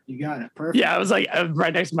you go. You got it. Perfect. Yeah, I was like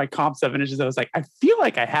right next to my comp 7-inches. I was like, I feel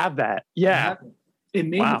like I have that. Yeah. It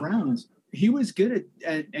made the rounds. He was good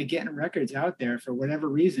at getting records out there for whatever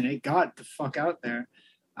reason. It got the fuck out there.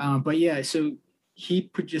 But yeah, so he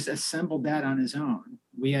just assembled that on his own.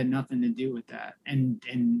 We had nothing to do with that and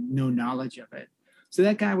no knowledge of it. So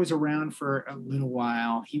that guy was around for a little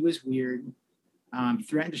while. He was weird. He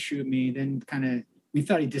threatened to shoot me. Then we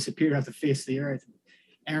thought he disappeared off the face of the earth.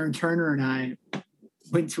 Aaron Turner and I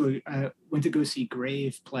went to go see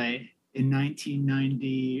Grave play in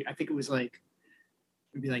 1990. I think it was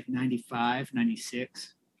maybe 95,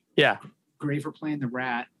 96. Yeah. Grave were playing the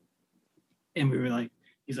Rat. And we were like,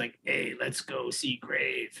 he's like, hey, let's go see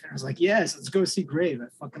Grave. And I was like, yes, let's go see Grave. I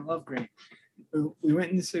fucking love Grave. We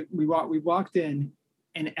went and we walked in,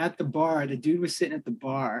 and at the bar, the dude was sitting at the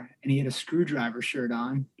bar and he had a Screwdriver shirt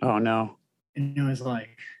on. Oh no. And it was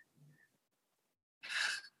like,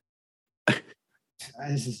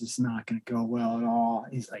 This is just not going to go well at all.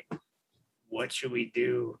 He's like, what should we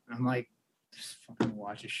do? I'm like, just fucking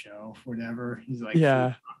watch a show, whatever. He's like,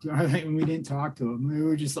 Yeah. We didn't talk to him. We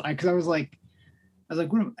were just like, because I was like,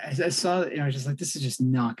 I saw it, I was just like, this is just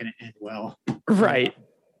not going to end well. Right.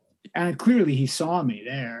 And clearly he saw me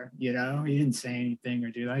there, he didn't say anything or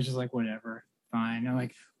do that. I was just like, whatever, fine. I'm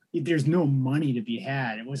like, there's no money to be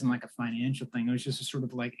had. It wasn't like a financial thing. It was just a sort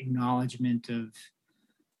of like acknowledgement of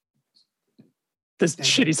this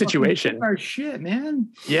shitty situation. Our shit, man.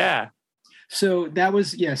 Yeah. So that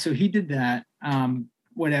was, so he did that.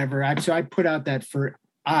 Whatever. I put out that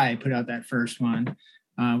first one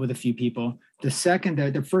with a few people. The second,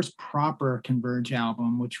 the first proper Converge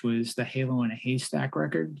album, which was the Halo in a Haystack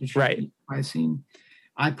record, right? I've seen.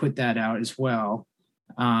 I put that out as well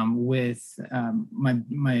with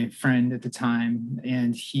my friend at the time,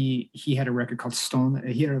 and he had a record called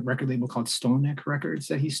He had a record label called Stolnik Records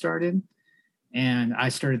that he started, and I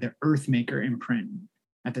started the Earthmaker imprint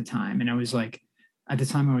at the time, and I was like. At the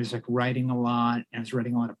time, I was like writing a lot, and I was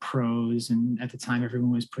writing a lot of prose. And at the time,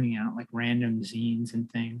 everyone was putting out like random zines and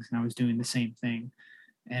things, and I was doing the same thing.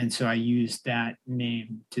 And so I used that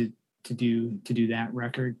name to do that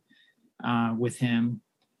record with him.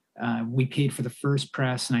 We paid for the first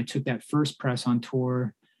press, and I took that first press on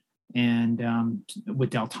tour, and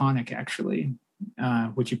with Deltonic actually,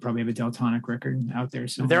 which you probably have a Deltonic record out there.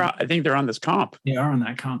 So I think they're on this comp. They are on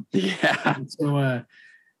that comp. Yeah.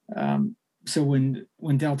 So when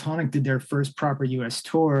Deltonic did their first proper U.S.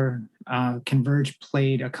 tour, Converge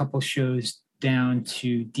played a couple shows down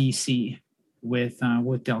to D.C. with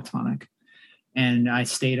Deltonic, and I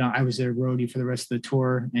stayed on. I was their roadie for the rest of the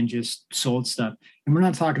tour and just sold stuff. And we're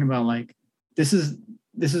not talking about like this is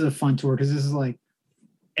a fun tour because this is like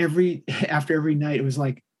after every night it was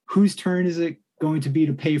like whose turn is it going to be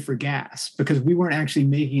to pay for gas, because we weren't actually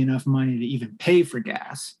making enough money to even pay for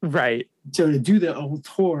gas. Right. So to do the whole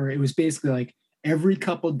tour, it was basically like every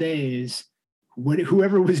couple days,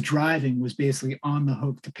 whoever was driving was basically on the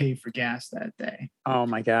hook to pay for gas that day. Oh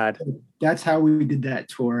my God. So that's how we did that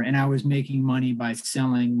tour. And I was making money by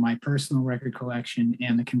selling my personal record collection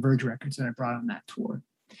and the Converge records that I brought on that tour.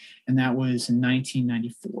 And that was in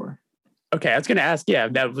 1994. Okay, I was going to ask. Yeah,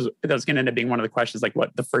 that was going to end up being one of the questions, like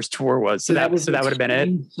what the first tour was. So that would have been it.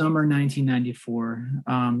 Summer 1994.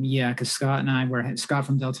 Because Scott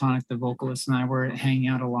from Deltonic, the vocalist, and I were hanging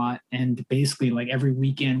out a lot, and basically like every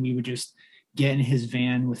weekend we would just get in his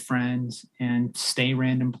van with friends and stay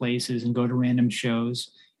random places and go to random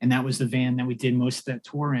shows. And that was the van that we did most of that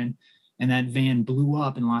tour in. And that van blew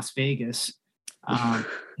up in Las Vegas.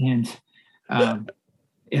 It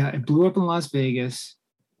blew up in Las Vegas.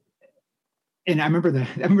 And I remember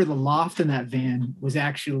the loft in that van was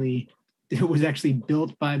actually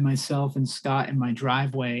built by myself and Scott in my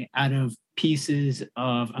driveway out of pieces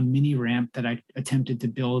of a mini ramp that I attempted to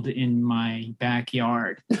build in my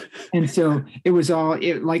backyard. And so it was I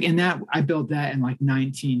built that in like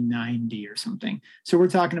 1990 or something. So we're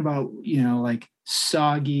talking about, like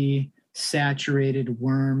soggy, saturated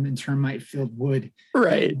worm and termite filled wood.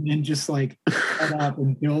 Right. And just like cut up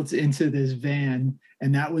and built into this van.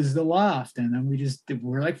 And that was the loft. And then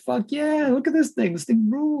we're like, fuck yeah, look at this thing. This thing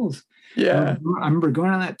rules. Yeah. I remember going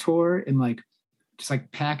on that tour and like, just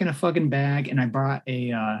like packing a fucking bag. And I brought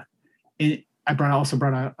also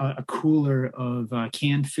brought a cooler of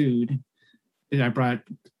canned food. I brought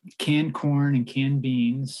canned corn and canned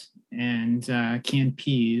beans and canned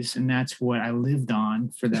peas. And that's what I lived on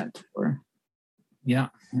for that tour. Yeah.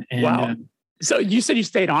 And, wow. So you said you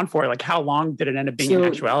stayed on for like how long did it end up being in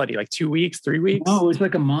actuality? Like 2 weeks, 3 weeks? No, it was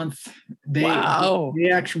like a month. We got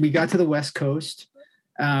to the West Coast.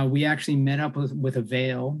 We actually met up with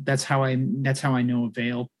Avail. That's how I know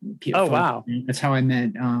Avail. Oh wow. That's how I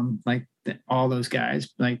met all those guys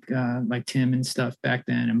like Tim and stuff back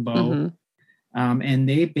then and Bo. Mm-hmm. And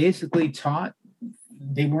they basically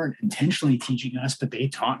they weren't intentionally teaching us, but they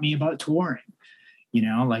taught me about touring.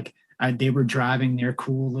 They were driving their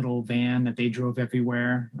cool little van that they drove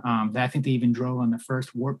everywhere. I think they even drove on the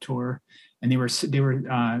first Warped Tour, and they were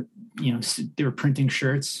printing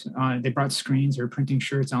shirts. They brought screens. They were printing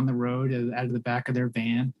shirts on the road out of the back of their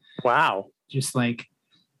van. Wow! Just like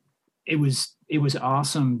it was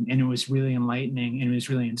awesome, and it was really enlightening, and it was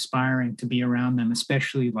really inspiring to be around them,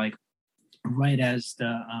 especially like right as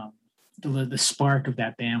the spark of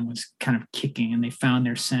that band was kind of kicking, and they found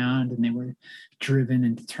their sound, and they were driven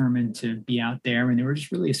and determined to be out there, and they were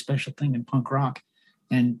just really a special thing in punk rock.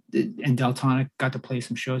 And Deltonic got to play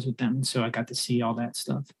some shows with them, so I got to see all that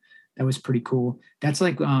stuff. That was pretty cool. That's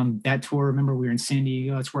like that tour. Remember, we were in San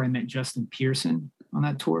Diego. That's where I met Justin Pearson on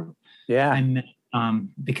that tour. Yeah, I met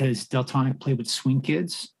because Deltonic played with Swing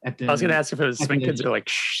Kids at the. I was going to ask if it was Swing Kids or like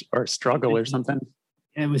or Struggle or something.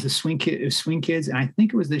 And it was a Swing Kids, and I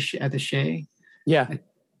think it was at the Shea. Yeah.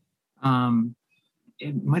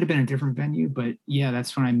 It might have been a different venue, but yeah,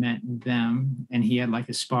 that's when I met them. And he had like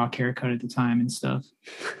a Spock haircut at the time and stuff.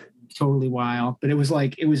 Totally wild, but it was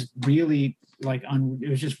really like it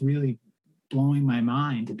was just really blowing my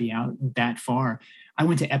mind to be out that far. I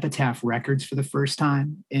went to Epitaph Records for the first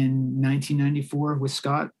time in 1994 with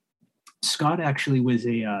Scott. Scott actually was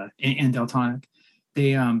and Deltonic.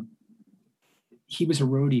 He was a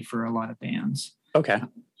roadie for a lot of bands. Okay.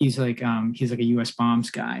 He's like a US Bombs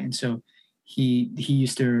guy, and so he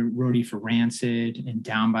used to roadie for Rancid and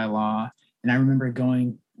Down by Law. And I remember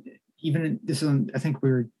going, I think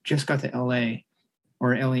we just got to LA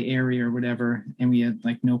or LA area or whatever, and we had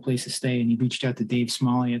like no place to stay. And he reached out to Dave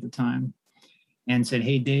Smalley at the time and said,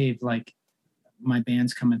 "Hey Dave, like my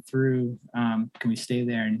band's coming through. Can we stay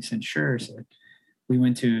there?" And he said, "Sure." So we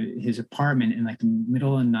went to his apartment in like the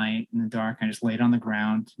middle of the night in the dark. I just laid on the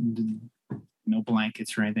ground, no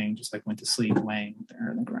blankets or anything, just like went to sleep laying there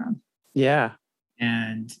on the ground. Yeah.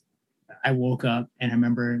 And I woke up and I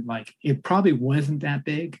remember like, it probably wasn't that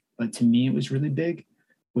big, but to me it was really big,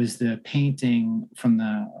 was the painting from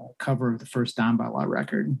the cover of the first Down by Law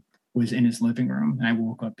record was in his living room. And I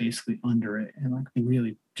woke up basically under it, and like it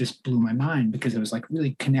really just blew my mind because it was like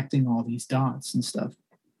really connecting all these dots and stuff.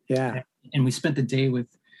 Yeah. And we spent the day with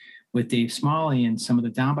Dave Smalley and some of the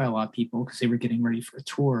Down by Law people because they were getting ready for a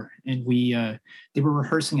tour. And they were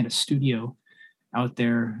rehearsing at a studio out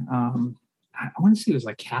there. I want to say it was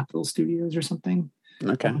like Capitol Studios or something.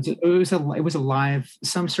 Okay. It was a live,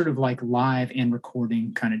 some sort of like live and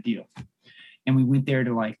recording kind of deal. And we went there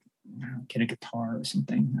to like get a guitar or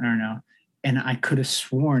something. I don't know. And I could have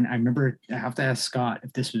sworn, I remember, I have to ask Scott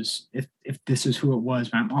if this was who it was,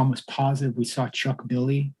 but I'm almost positive we saw Chuck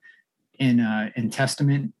Billy in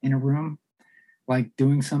Testament in a room, like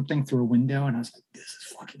doing something through a window. And I was like, this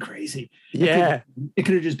is fucking crazy. Yeah. It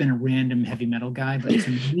could have just been a random heavy metal guy, but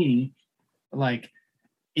to me, like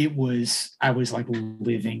I was like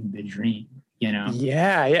living the dream, you know?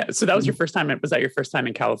 Yeah. Yeah. So that was your first time. Was that your first time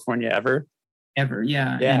in California ever? Ever.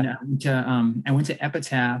 Yeah. Yeah. And I went to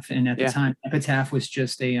Epitaph, and at the time Epitaph was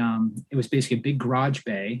just it was basically a big garage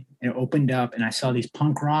bay, and it opened up and I saw these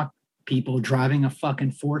punk rock people driving a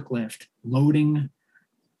fucking forklift, loading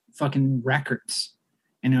fucking records.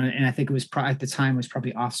 And I think it was at the time it was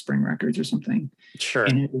probably Offspring Records or something. Sure.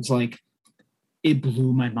 And it was like, it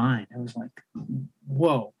blew my mind. I was like,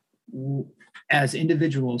 whoa, as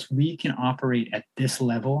individuals, we can operate at this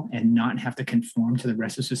level and not have to conform to the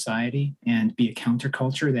rest of society and be a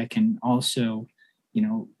counterculture that can also, you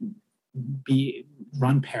know, be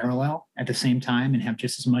run parallel at the same time and have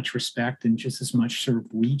just as much respect and just as much sort of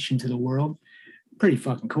reach into the world. Pretty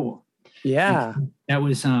fucking cool. Yeah. And that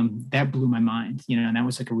was that blew my mind, you know, and that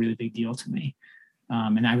was like a really big deal to me.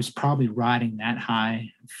 And I was probably riding that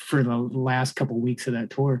high for the last couple of weeks of that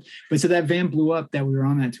tour. But so that van blew up that we were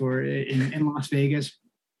on that tour in Las Vegas.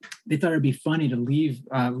 They thought it'd be funny to leave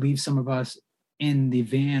some of us in the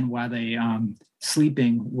van while they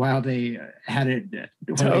sleeping while they had it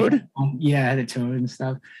towed. Had it towed and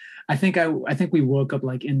stuff. I think we woke up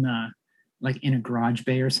like in a garage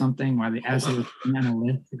bay or something while they as they were on a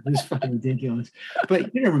lift. It was fucking ridiculous.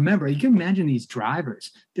 But you know, remember, you can imagine these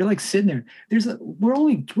drivers. They're like sitting there.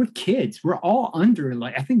 We're kids. We're all under,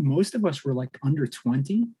 like, I think most of us were like under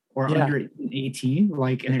 20 or under 18.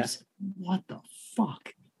 Like, and it's what the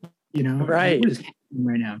fuck, you know? Right. What is happening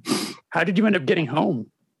right now? How did you end up getting home?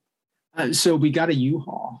 So we got a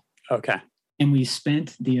U-Haul. Okay. And we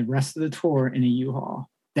spent the rest of the tour in a U-Haul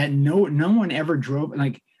that no one ever drove.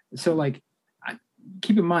 Like, so like,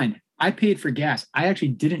 keep in mind, I paid for gas. I actually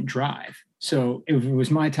didn't drive. So it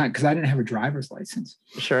was my time because I didn't have a driver's license.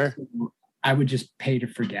 Sure. So I would just pay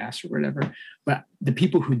for gas or whatever. But the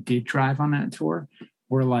people who did drive on that tour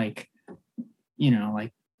were like, you know,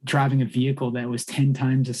 like driving a vehicle that was 10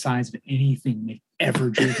 times the size of anything they've ever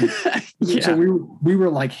driven. Yeah. So we were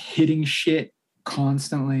like hitting shit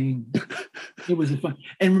constantly. It was fun.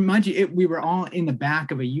 And remind you, we were all in the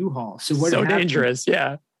back of a U-Haul. So what so dangerous.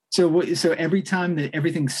 Yeah. So every time that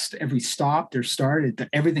every stopped or started,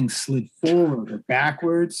 everything slid forward or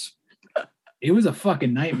backwards. It was a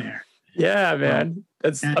fucking nightmare. Yeah, man. I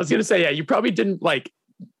was gonna say, yeah, you probably didn't like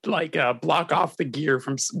block off the gear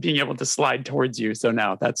from being able to slide towards you. So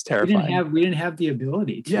now that's terrifying. We didn't have the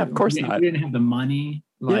ability to. Yeah, of course not. We didn't have the money.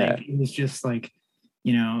 It was just like,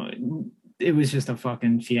 you know, it was just a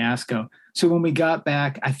fucking fiasco. So when we got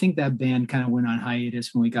back, I think that band kind of went on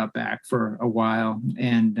hiatus when we got back for a while,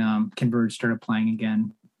 and Converge started playing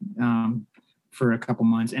again. for a couple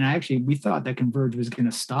months. And we thought that Converge was going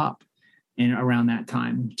to stop in around that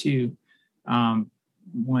time too.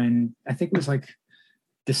 When I think it was like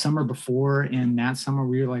the summer before, and that summer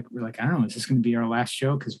we're like, I don't know, is this going to be our last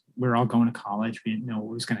show? Because we're all going to college. We didn't know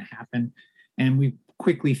what was going to happen. And we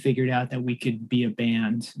quickly figured out that we could be a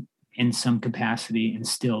band in some capacity and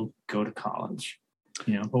still go to college.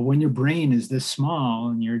 But when your brain is this small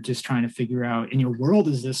and you're just trying to figure out, and your world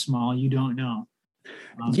is this small, you don't know.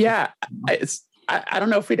 I don't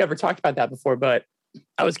know if we'd ever talked about that before, but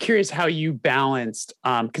I was curious how you balanced,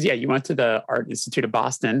 because you went to the Art Institute of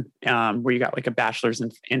Boston, where you got like a bachelor's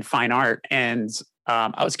in fine art. And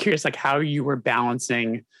I was curious, like how you were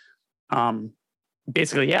balancing,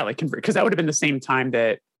 basically, because that would have been the same time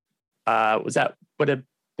that, would have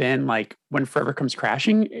been like when Forever Comes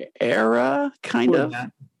Crashing era, kind of?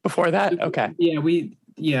 Before that? Okay.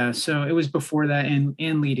 Yeah, so it was before that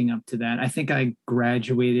and leading up to that. I think I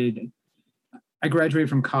graduated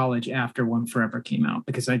from college after When Forever came out,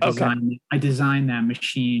 because I designed that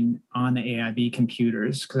machine on the AIB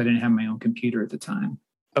computers because I didn't have my own computer at the time.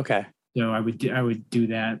 Okay. So I would do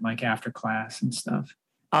that like after class and stuff.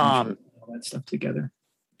 All that stuff together.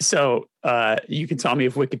 So you can tell me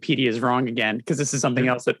if Wikipedia is wrong again, because this is something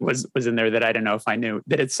else that was in there that I didn't know if I knew,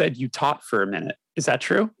 that it said you taught for a minute. Is that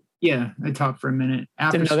true? Yeah, I taught for a minute.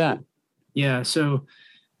 Didn't know that. Yeah, so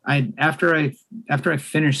after I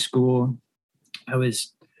finished school, I thought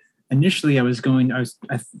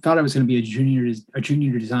I was going to be a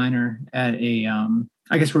junior designer at a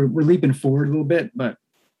I guess we're leaping forward a little bit, but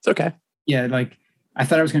it's okay. Yeah, like I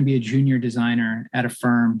thought I was going to be a junior designer at a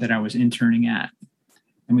firm that I was interning at,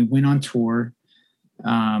 and we went on tour,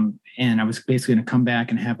 and I was basically going to come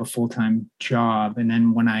back and have a full-time job. And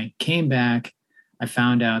then when I came back, I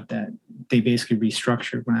found out that they basically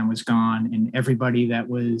restructured when I was gone, and everybody that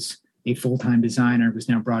was a full-time designer was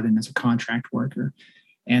now brought in as a contract worker.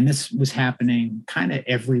 And this was happening kind of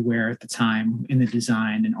everywhere at the time in the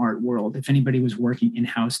design and art world. If anybody was working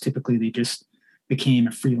in-house, typically they just became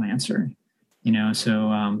a freelancer,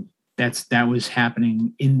 so that was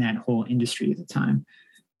happening in that whole industry at the time.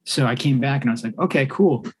 So I came back and I was like, okay,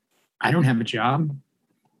 cool. I don't have a job.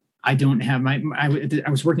 I don't have I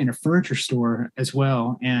was working in a furniture store as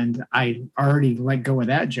well, and I already let go of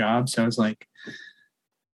that job. So I was like,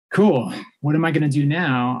 cool, what am I going to do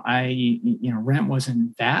now? Rent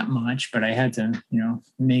wasn't that much, but I had to,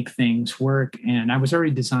 make things work. And I was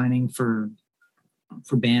already designing for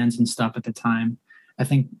bands and stuff at the time. I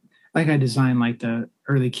think like I designed like the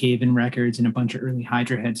early Cave-In records and a bunch of early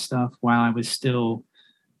Hydra Head stuff while I was still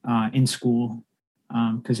in school.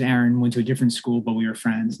 Because Aaron went to a different school, but we were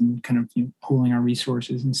friends and kind of pooling our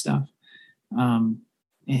resources and stuff.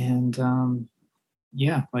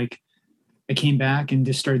 I came back and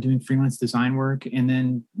just started doing freelance design work. And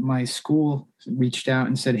then my school reached out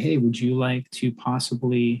and said, hey, would you like to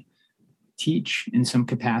possibly teach in some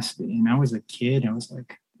capacity? And I was a kid. I was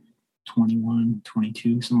like 21,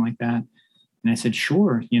 22, something like that. And I said,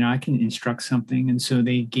 sure, I can instruct something. And so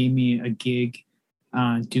they gave me a gig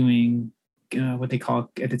doing what they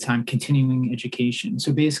call at the time continuing education.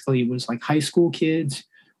 So basically it was like high school kids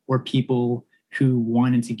or people who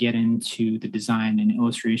wanted to get into the design and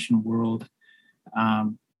illustration world.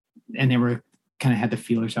 And they were kind of had the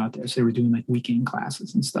feelers out there. So they were doing like weekend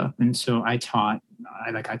classes and stuff. And so I taught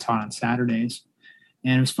on Saturdays.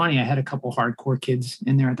 And it was funny. I had a couple hardcore kids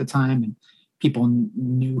in there at the time, and people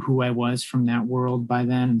knew who I was from that world by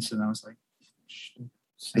then. And so I was like,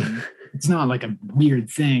 it's not like a weird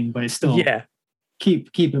thing, but it's still keep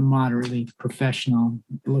it moderately professional,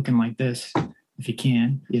 looking like this if you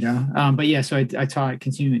can, But yeah, so I taught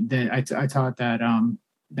continuing that. I taught that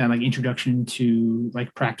that like introduction to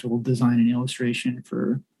like practical design and illustration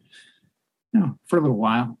for a little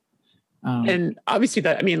while. And obviously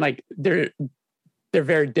that, like they're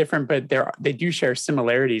very different, but they do share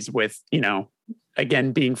similarities with,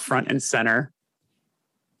 again, being front and center,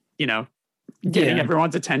 getting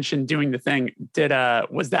everyone's attention, doing the thing.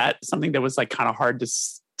 Was that something that was like kind of hard to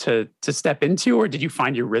step into, or did you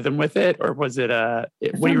find your rhythm with it, or was it what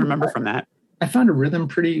do you remember from that? I found a rhythm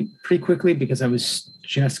pretty quickly because I was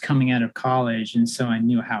just coming out of college, and so I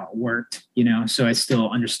knew how it worked, so I still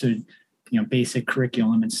understood, basic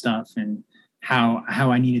curriculum and stuff, and how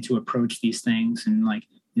I needed to approach these things, and like,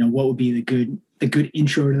 what would be the good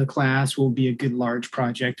intro to the class, what would be a good large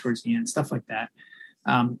project towards the end, stuff like that.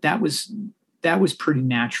 That was pretty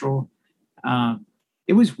natural.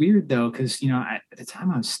 It was weird though, because at the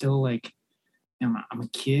time I was still like, I'm a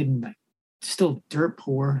kid and like still dirt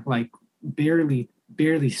poor, like barely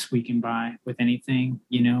squeaking by with anything,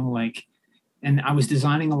 like and I was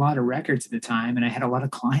designing a lot of records at the time, and I had a lot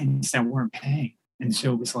of clients that weren't paying, and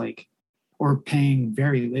so it was like, or paying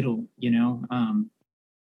very little,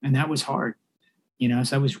 and that was hard, so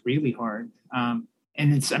that was really hard. And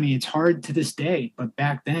it's hard to this day, but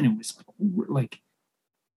back then it was like,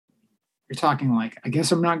 you're talking like, I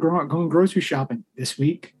guess I'm not going grocery shopping this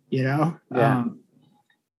week, Yeah.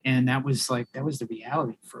 And that was the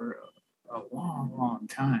reality for a long, long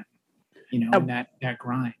time, in that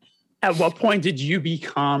grind. At what point did you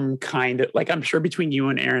become kind of like, I'm sure between you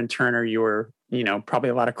and Aaron Turner, you were, probably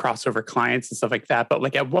a lot of crossover clients and stuff like that. But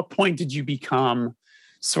like, at what point did you become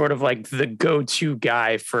sort of like the go-to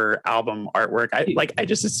guy for album artwork? I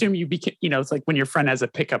just assume you became, it's like when your friend has a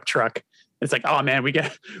pickup truck, it's like, oh man, we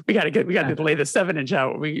got to lay the 7-inch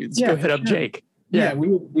out. Let's go hit up Jake. Yeah,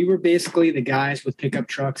 we were basically the guys with pickup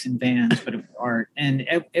trucks and vans, but it was art. And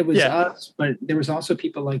it was us, but there was also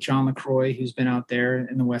people like John LaCroix, who's been out there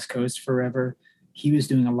in the West Coast forever. He was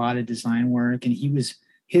doing a lot of design work, and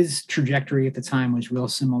his trajectory at the time was real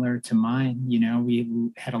similar to mine.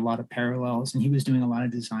 We had a lot of parallels, and he was doing a lot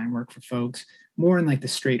of design work for folks, more in like the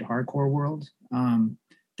straight hardcore world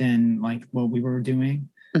than like what we were doing.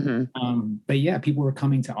 Mm-hmm. But yeah, people were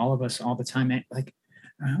coming to all of us all the time. Like,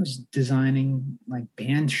 I was designing like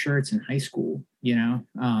band shirts in high school, I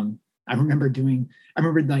remember doing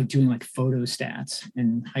like photo stats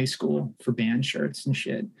in high school for band shirts and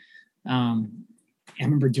shit. I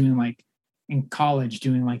remember doing like in college,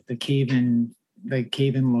 doing like the cave-in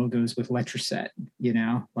logos with Letraset,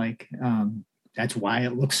 that's why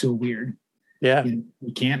it looks so weird. Yeah.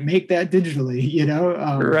 You can't make that digitally,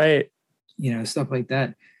 right. Stuff like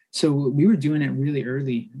that. So we were doing it really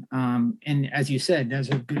early. And as you said, it was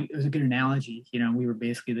a good analogy. We were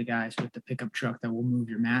basically the guys with the pickup truck that will move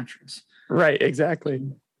your mattress. Right, exactly.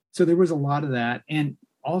 So there was a lot of that. And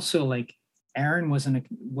also like Aaron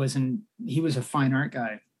he was a fine art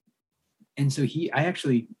guy. And so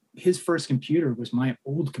his first computer was my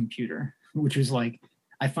old computer, which was like,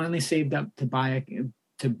 I finally saved up to buy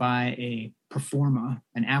a Performa,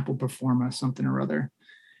 an Apple Performa, something or other.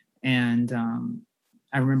 And,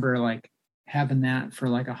 I remember like having that for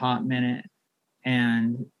like a hot minute,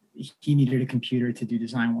 and he needed a computer to do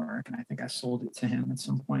design work. And I think I sold it to him at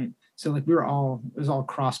some point. So like it was all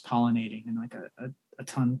cross-pollinating in like a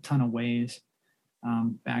ton of ways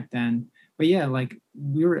back then. But yeah, like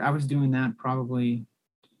I was doing that probably,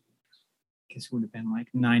 I guess it would have been like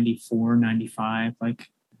 94, 95, like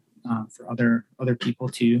for other people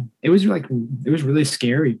too. It was really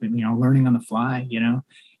scary, but learning on the fly,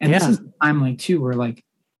 and this is the time like too where like,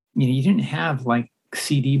 you didn't have like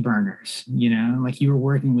CD burners, like you were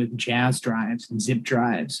working with jazz drives and zip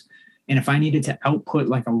drives. And if I needed to output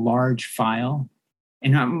like a large file,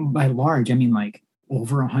 and by large, I mean like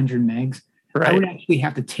over 100 megs, right, I would actually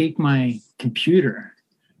have to take my computer.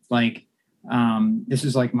 Like, this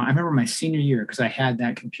is like I remember my senior year, because I had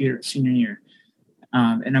that computer senior year.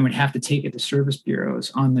 And I would have to take it to service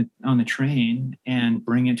bureaus on the train and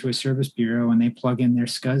bring it to a service bureau, and they plug in their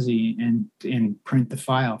SCSI and print the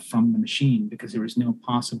file from the machine, because there was no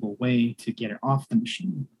possible way to get it off the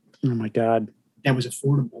machine. Oh my God. That was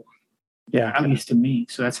affordable. Yeah. At least to me.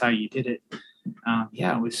 So that's how you did it.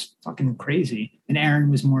 It was fucking crazy. And Aaron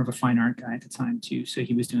was more of a fine art guy at the time too. So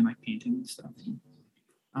he was doing like painting and stuff.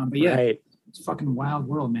 But yeah, right. It's a fucking wild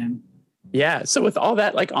world, man. Yeah. So with all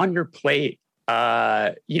that like on your plate,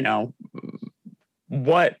 what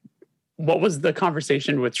was the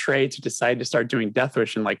conversation with Trey to decide to start doing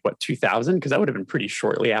Deathwish in like 2000? Because that would have been pretty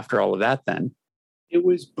shortly after all of that then. It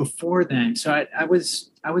was before then. So I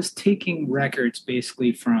was taking records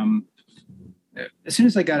basically from as soon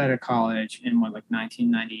as I got out of college in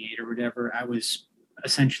 1998 or whatever. I was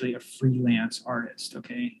essentially a freelance artist,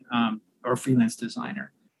 okay, or freelance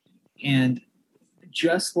designer, and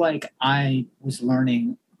just like I was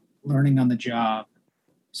learning on the job,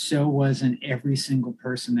 so wasn't every single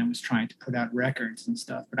person that was trying to put out records and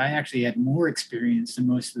stuff. But I actually had more experience than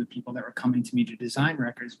most of the people that were coming to me to design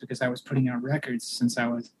records, because I was putting out records since I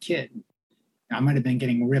was a kid. I might have been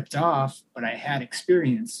getting ripped off, but I had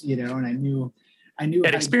experience, and I knew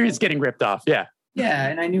had experience getting ripped off. Yeah. Yeah.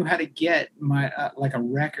 And I knew how to get my, like a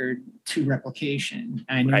record to replication.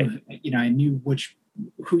 I knew, right. I knew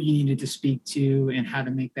who you needed to speak to and how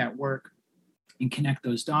to make that work and connect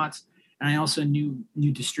those dots. And I also knew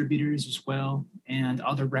distributors as well, and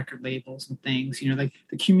other record labels and things, like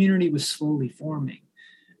the community was slowly forming.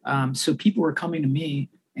 So people were coming to me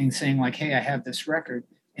and saying like, hey, I have this record.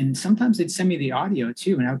 And sometimes they'd send me the audio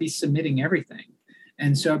too, and I would be submitting everything.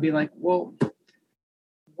 And so I'd be like, well,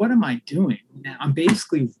 what am I doing? Now, I'm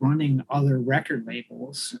basically running other record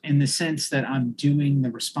labels in the sense that I'm doing the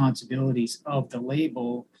responsibilities of the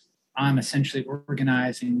label. I'm essentially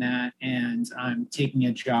organizing that, and I'm taking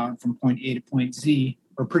a job from point A to point Z,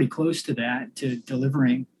 or pretty close to that, to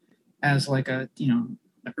delivering as like a, an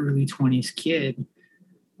early 20s kid.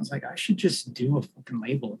 I was like, I should just do a fucking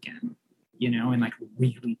label again, and like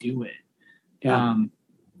really do it. Yeah.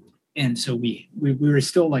 And so we were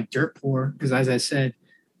still like dirt poor because, as I said,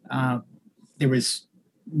 there was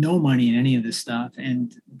no money in any of this stuff.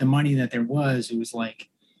 And the money that there was, it was like,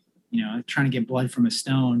 trying to get blood from a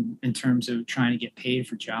stone in terms of trying to get paid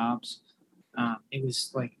for jobs. It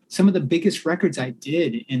was like some of the biggest records I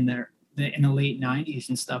did in the late 90s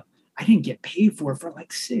and stuff, I didn't get paid for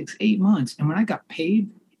like 6-8 months. And when I got paid,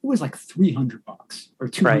 it was like $300 or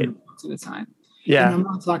 $200 at the time. Yeah. And I'm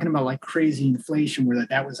not talking about like crazy inflation where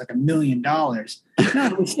that was like $1 million. No,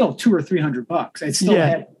 it was still $200 or $300. I still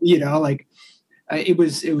had, it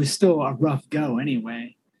was still a rough go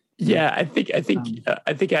anyway. Yeah, I think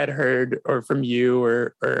I'd heard, or from you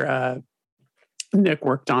or Nick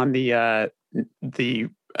worked on the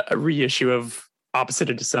reissue of Opposite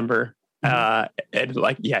of December, and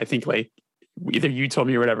like, I think like either you told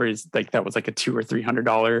me or whatever, is like that was like a $200 or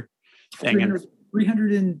 $300 thing, and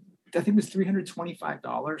 300 and I think it was $325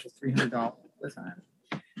 or $300 at the time,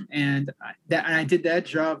 and I did that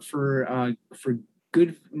job for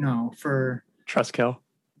Trustkill.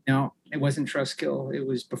 No, it wasn't Trustkill. It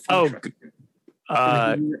was before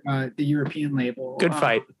Trustkill. The European label. Good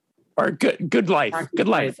Fight. Or Good Life. Good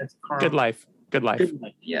Life. Good Life. Good Life. Good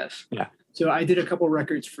Life. Yes. Yeah. So I did a couple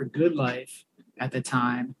records for Good Life at the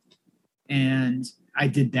time. And I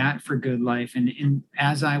did that for Good Life. And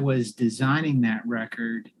as I was designing that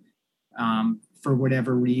record, for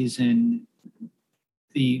whatever reason,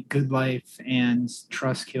 the Good Life and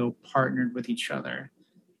Trustkill partnered with each other.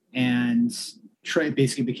 And it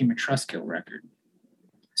basically became a Trustkill record.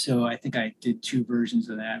 So I think I did 2 versions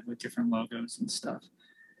of that with different logos and stuff.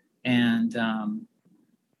 And I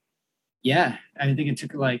think it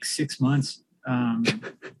took like 6 months,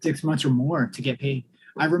 6 months or more to get paid.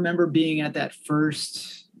 I remember being at that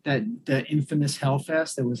the infamous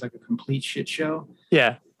Hellfest that was like a complete shit show.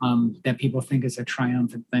 Yeah. That people think is a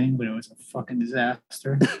triumphant thing, but it was a fucking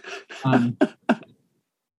disaster. I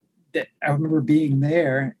remember being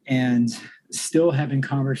there and still having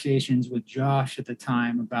conversations with Josh at the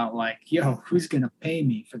time about like, yo, who's going to pay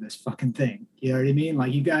me for this fucking thing? You know what I mean?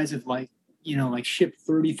 Like, you guys have like shipped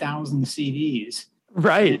 30,000 CDs.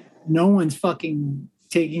 Right. No one's fucking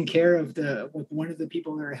taking care of one of the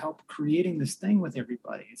people that are helping creating this thing with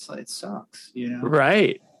everybody. It's like, it sucks,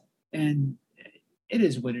 Right. And it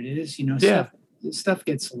is what it is, stuff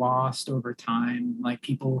gets lost over time. Like,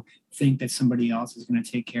 people think that somebody else is going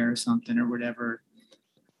to take care of something or whatever.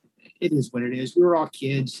 It is what it is. We were all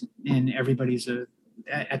kids, and everybody's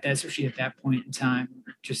especially at that point in time,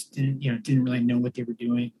 just didn't really know what they were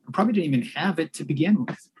doing. Or probably didn't even have it to begin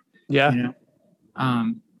with. Yeah.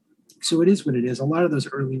 So it is what it is. A lot of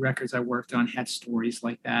those early records I worked on had stories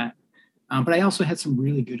like that. But I also had some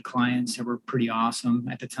really good clients that were pretty awesome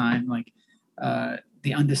at the time. Like,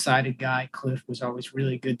 the Undecided guy, Cliff, was always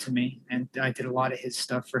really good to me, and I did a lot of his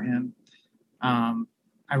stuff for him.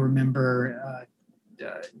 I remember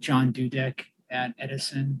John Dudek at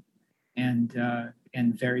Edison and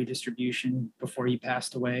Very Distribution before he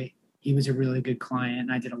passed away. He was a really good client.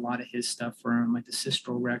 I did a lot of his stuff for him, like the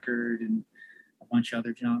Sistral record and a bunch of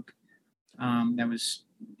other junk.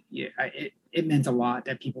 It meant a lot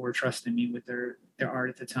that people were trusting me with their art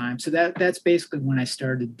at the time. So that's basically when I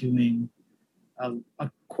started doing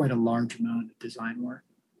quite a large amount of design work.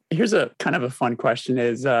 Here's a kind of a fun question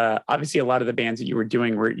is, obviously a lot of the bands that you were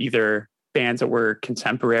doing were either bands that were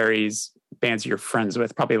contemporaries, bands you're friends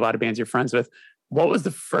with, probably a lot of bands you're friends with. What was the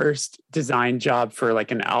first design job for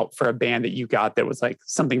like for a band that you got that was like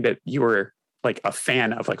something that you were like a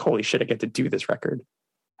fan of, like, holy shit, I get to do this record?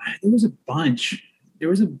 There was a bunch. There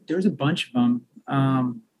was a bunch of them.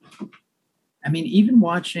 I mean, even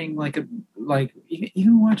watching like a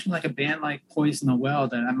band like Poison the Well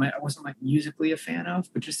that I wasn't like musically a fan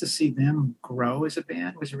of, but just to see them grow as a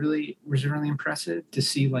band was really impressive. To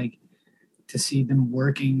see them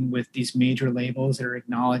working with these major labels that are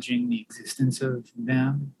acknowledging the existence of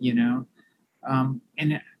them,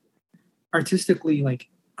 and artistically, like,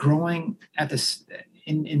 growing at this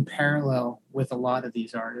in parallel with a lot of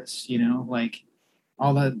these artists, like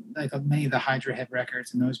all many of the Hydra Head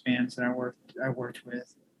records and those bands that I worked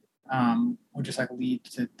with would just like lead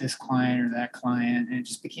to this client or that client, and it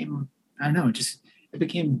just became, I don't know, it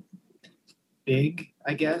became big,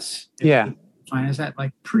 I guess. Yeah. Fine as that,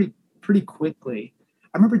 like pretty quickly.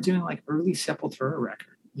 I remember doing like early Sepultura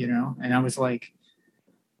record, and I was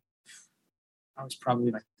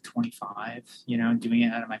probably like 25, doing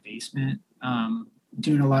it out of my basement.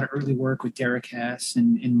 Doing a lot of early work with Derek Hess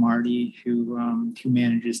and Marty, who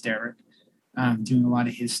manages Derek. Doing a lot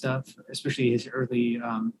of his stuff, especially his early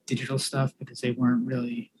digital stuff, because they weren't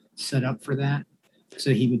really set up for that.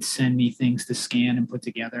 So he would send me things to scan and put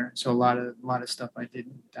together. So a lot of stuff I did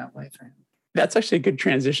that way for him. That's actually a good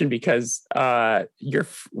transition because your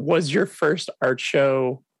first art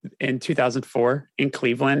show in 2004 in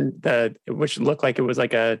Cleveland, which looked like it was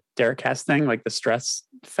like a Derek Hess thing, like the Stress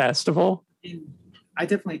Festival. I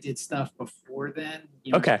definitely did stuff before then,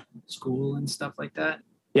 okay, school and stuff like that.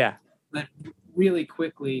 Yeah, but really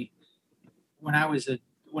quickly, when I was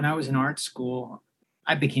in art school,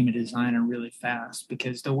 I became a designer really fast,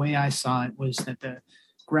 because the way I saw it was that the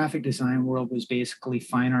graphic design world was basically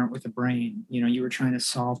fine art with a brain. You were trying to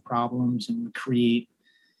solve problems and create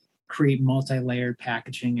multi-layered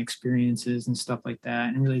packaging experiences and stuff like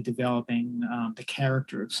that, and really developing the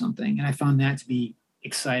character of something. And I found that to be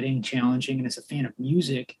exciting, challenging. And as a fan of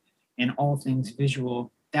music and all things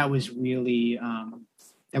visual, that was a really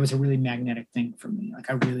magnetic thing for me. Like,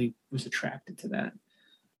 I really was attracted to that.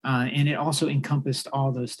 And it also encompassed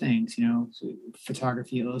all those things, so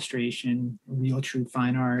photography, illustration, real true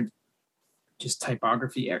fine art, just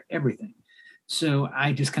typography, everything. So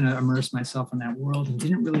I just kind of immersed myself in that world and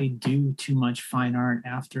didn't really do too much fine art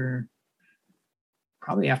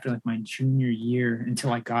probably after like my junior year,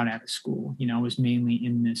 until I got out of school. I was mainly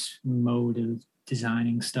in this mode of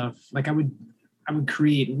designing stuff. Like, I would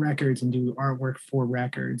create records and do artwork for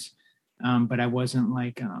records. But I wasn't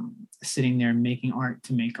like sitting there making art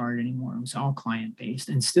to make art anymore. It was all client based.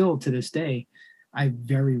 And still to this day, I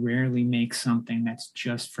very rarely make something that's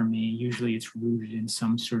just for me. Usually it's rooted in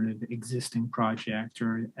some sort of existing project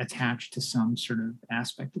or attached to some sort of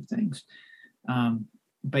aspect of things.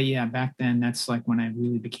 But yeah, back then, that's like when I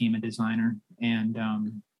really became a designer. And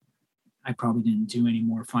I probably didn't do any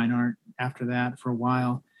more fine art after that for a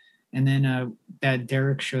while. And then that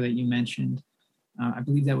Derek show that you mentioned, I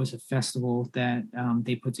believe that was a festival that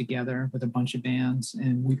they put together with a bunch of bands,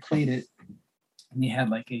 and we played it. And they had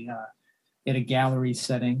like a gallery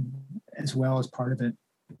setting as well as part of it.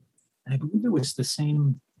 And I believe it was the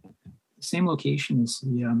same location as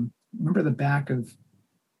the remember the back of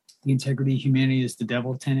The Integrity Humanity is the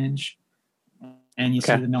Devil 10-inch, and you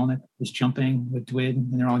see the Melnick was jumping with Dwid,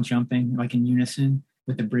 and they're all jumping like in unison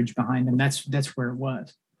with the bridge behind them. That's where it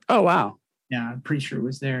was. Oh wow! Yeah, I'm pretty sure it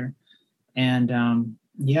was there. And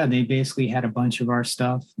they basically had a bunch of our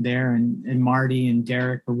stuff there, and Marty and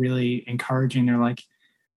Derek were really encouraging. They're like,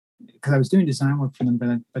 because I was doing design work for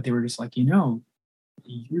them, but they were just like, you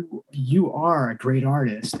are a great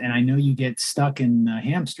artist, and I know you get stuck in the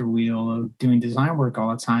hamster wheel of doing design work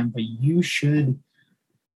all the time, but you should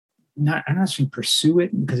I'm not saying pursue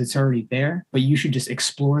it because it's already there, but you should just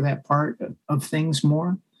explore that part of things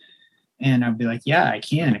more. And I'd be like, yeah, I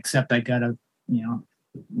can, except I gotta,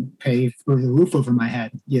 pay for the roof over my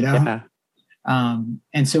head, Yeah.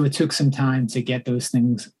 And so it took some time to get those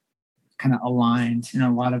things kind of aligned, and a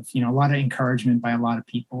lot of encouragement by a lot of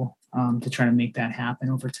people to try to make that happen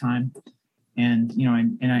over time. And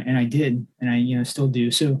I did, and I still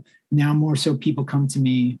do. So now more so people come to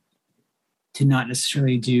me to not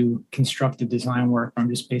necessarily do constructive design work. I'm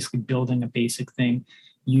just basically building a basic thing.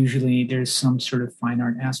 Usually there's some sort of fine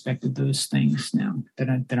art aspect of those things now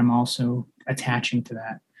that I'm also attaching to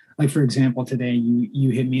that. Like, for example, today you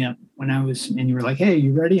hit me up and you were like, hey,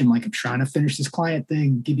 you ready? I'm like, I'm trying to finish this client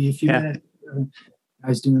thing. Give me a few minutes. I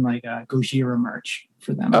was doing like a Gojira merch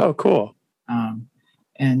for them. Oh, cool.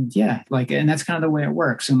 And that's kind of the way it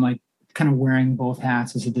works. I'm like kind of wearing both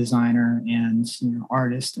hats as a designer and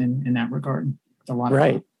artist in that regard. It's a lot of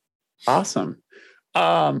fun. Awesome.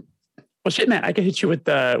 Well, shit, man, I could hit you with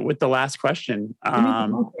the last question.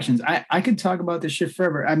 Questions. I could talk about this shit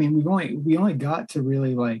forever. I mean, we only got to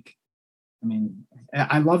really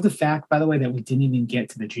I love the fact, by the way, that we didn't even get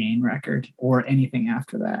to the Jane record or anything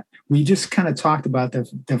after that. We just kind of talked about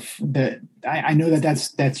I know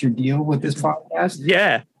that's your deal with this podcast.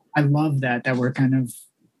 Yeah. I love that we're kind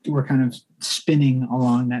of spinning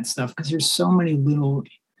along that stuff, because there's so many little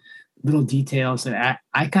details that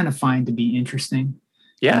I kind of find to be interesting.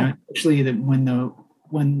 Yeah. Especially that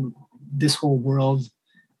when this whole world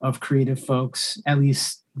of creative folks, at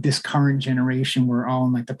least this current generation, we're all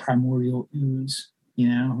in like the primordial ooze, we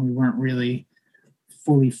weren't really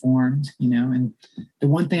fully formed, and the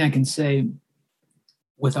one thing I can say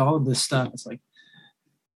with all of this stuff is like,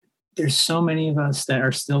 there's so many of us that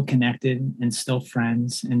are still connected and still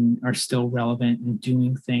friends and are still relevant and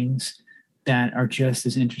doing things that are just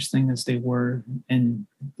as interesting as they were in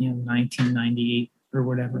 1998 or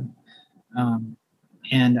whatever.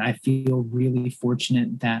 And I feel really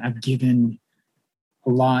fortunate that I've given a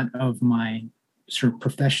lot of my sort of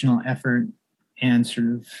professional effort and sort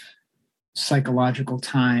of psychological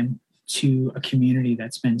time to a community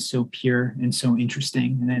that's been so pure and so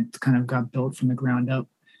interesting, and it kind of got built from the ground up,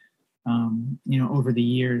 over the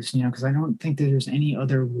years, because I don't think that there's any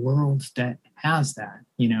other world that has that.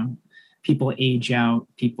 People age out,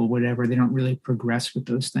 people whatever, they don't really progress with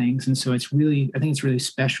those things. And so I think it's really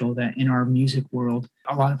special that in our music world,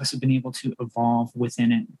 a lot of us have been able to evolve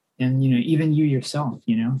within it. And even you yourself,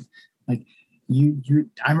 like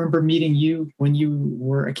I remember meeting you when you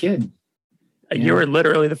were a kid. You were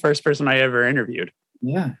literally the first person I ever interviewed.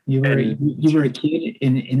 Yeah, you were a kid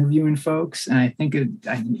and interviewing folks, and I think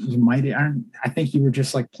I think you were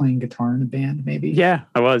just like playing guitar in a band, maybe. Yeah,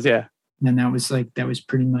 I was. Yeah, and that was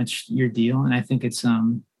pretty much your deal. And I think it's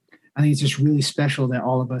just really special that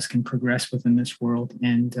all of us can progress within this world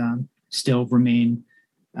and still remain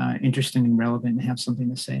interesting and relevant and have something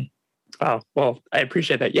to say. Oh, well, I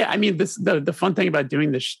appreciate that. Yeah, I mean, the fun thing about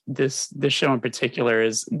doing this show in particular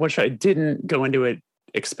is, which I didn't go into it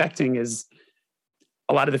expecting, is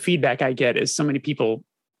a lot of the feedback I get is so many people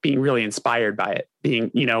being really inspired by it.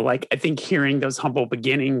 Being, like, I think hearing those humble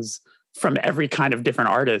beginnings from every kind of different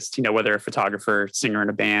artist, whether a photographer, singer in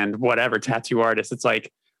a band, whatever, tattoo artist, it's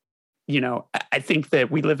like, I think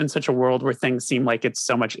that we live in such a world where things seem like it's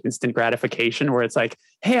so much instant gratification, where it's like,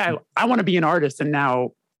 hey, I want to be an artist, and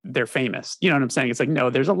now they're famous. You know what I'm saying? It's like, no,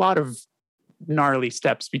 there's a lot of gnarly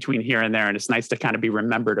steps between here and there. And it's nice to kind of be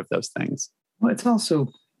remembered of those things. Well, it's also,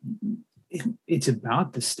 it's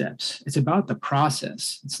about the steps. It's about the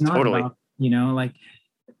process. It's not totally about, like,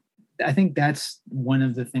 I think that's one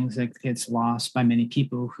of the things that gets lost by many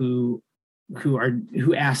people who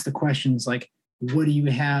ask the questions like, what do you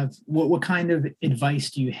have? What kind of advice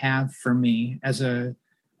do you have for me as a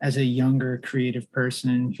younger creative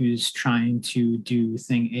person who's trying to do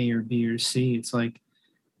thing A or B or C? It's like,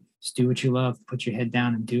 just do what you love, put your head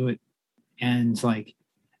down and do it. And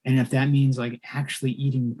if that means like actually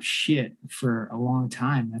eating shit for a long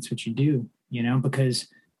time, that's what you do, because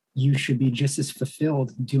you should be just as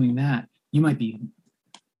fulfilled doing that. You might be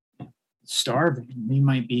starving. You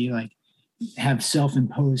might be like, have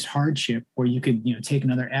self-imposed hardship where you could, take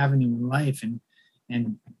another avenue in life and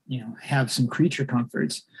have some creature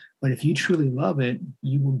comforts. But if you truly love it,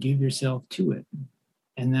 you will give yourself to it.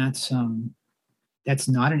 And that's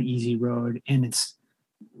not an easy road. And it's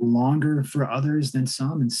longer for others than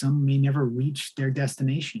some, and some may never reach their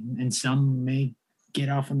destination, and some may get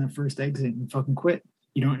off on the first exit and fucking quit.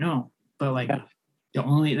 You don't know. But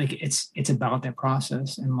it's about that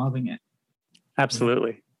process and loving it.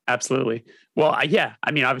 Absolutely. Well, I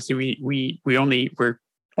mean, obviously we're only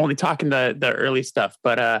talking the early stuff,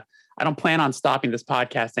 but I don't plan on stopping this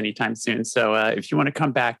podcast anytime soon. So if you want to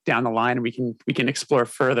come back down the line and we can explore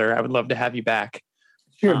further, I would love to have you back.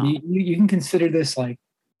 Sure. You can consider this like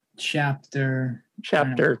chapter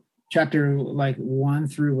like 1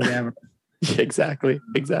 through whatever. Exactly.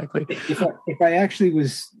 If I actually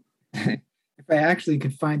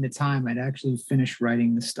could find the time, I'd actually finish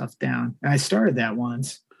writing this stuff down. And I started that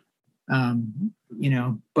once, but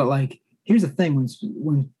like, here's the thing,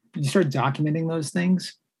 when you start documenting those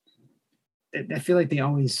things, I feel like they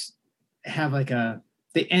always have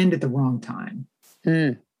they end at the wrong time.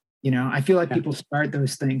 I feel like people start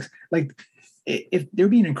those things like, if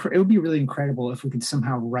it would be really incredible if we could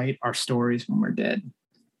somehow write our stories when we're dead,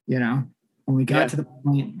 when we got to the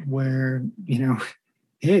point where,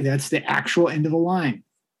 hey, that's the actual end of the line,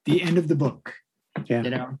 the end of the book, by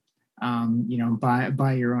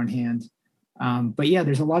your own hand. But yeah,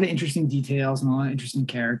 there's a lot of interesting details and a lot of interesting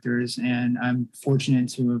characters, and I'm fortunate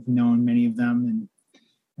to have known many of them, and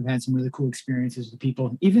I've had some really cool experiences with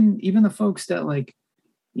people, even the folks that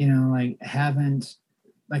I haven't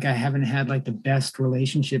had like the best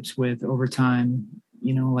relationships with over time,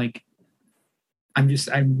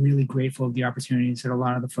 I'm really grateful of the opportunities that a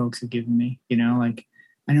lot of the folks have given me, I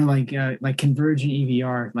know like Converge and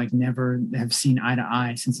EVR never have seen eye to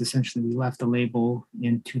eye since essentially we left the label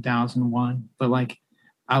in 2001, but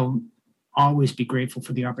I'll always be grateful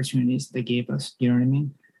for the opportunities that they gave us. You know what I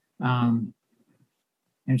mean? And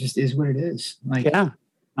it just is what it is.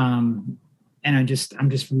 And I'm just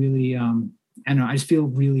really, I just feel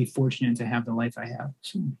really fortunate to have the life I have.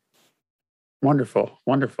 So. Wonderful.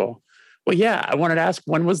 Well, yeah, I wanted to ask,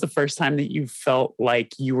 when was the first time that you felt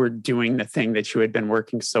like you were doing the thing that you had been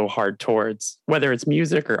working so hard towards, whether it's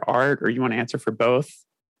music or art, or you want to answer for both?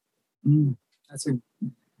 That's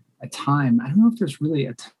a time. I don't know if there's really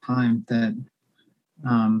a time that, I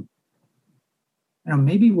don't know,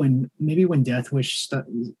 maybe when Death Wish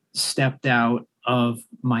stepped out of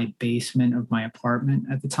my basement of my apartment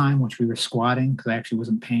at the time, which we were squatting because I actually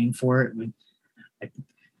wasn't paying for it.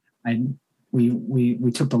 I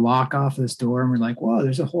we took the lock off of this door and we're like, whoa,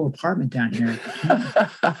 there's a whole apartment down here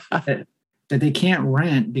that they can't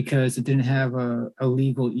rent because it didn't have a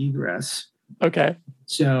legal egress. Okay.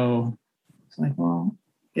 So it's like, well,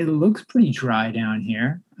 it looks pretty dry down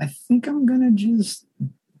here. I think I'm gonna just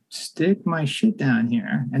stick my shit down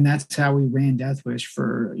here. And that's how we ran Death Wish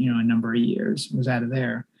for, a number of years, was out of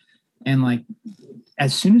there. And like,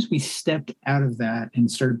 as soon as we stepped out of that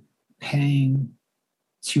and started paying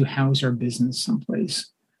to house our business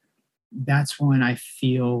someplace, that's when I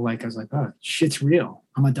feel like I was like, oh, shit's real.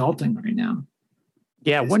 I'm adulting right now.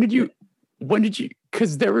 Yeah. When did you,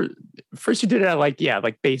 cause first you did it at like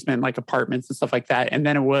basement, like apartments and stuff like that. And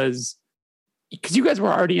then it was, cause you guys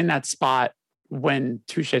were already in that spot when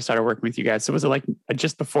Touche started working with you guys. So was it like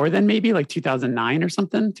just before then, maybe like 2009 or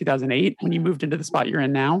something, 2008, when you moved into the spot you're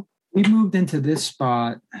in now? We moved into this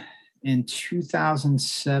spot in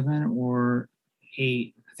 2007 or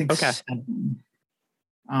 8, I think. Okay. 7.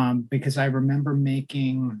 Because I remember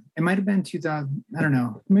making, it might've been 2000, I don't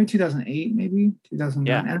know, maybe 2008, maybe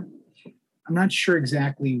 2009. Yeah. I'm not sure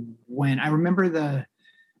exactly when. I remember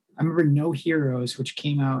No Heroes, which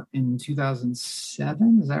came out in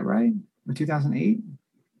 2007. Is that right? Or 2008?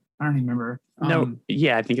 I don't even remember. No,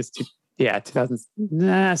 yeah, I think it's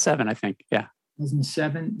 2007, I think. Yeah.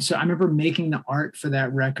 2007. So I remember making the art for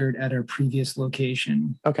that record at our previous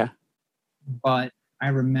location. Okay. But I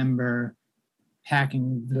remember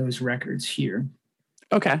packing those records here.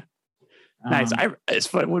 Okay. Nice. It's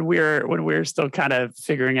fun when we were still kind of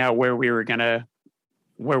figuring out where we were gonna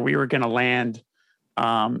land.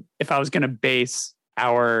 If I was gonna base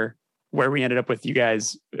where we ended up with you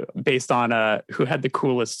guys based on who had the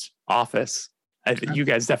coolest office, I think you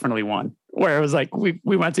guys definitely won. Where it was like we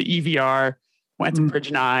went to EVR, went to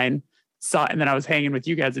Bridge 9, and then I was hanging with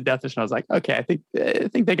you guys at Death Wish, and I was like, okay, I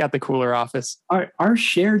think they got the cooler office. Our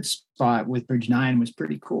shared spot with Bridge 9 was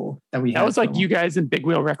pretty cool. That was like you guys in Big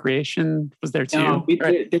Wheel Recreation was there too.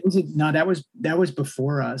 No, that was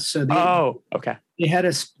before us. So okay. They had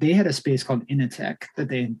a space called Initech that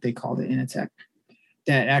they called it Initech,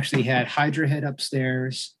 that actually had Hydra Head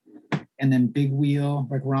upstairs, and then Big Wheel,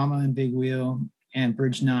 like Rama and Big Wheel, and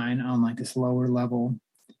Bridge 9 on like this lower level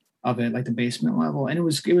of it, like the basement level. And it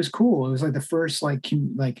was cool. It was like the first like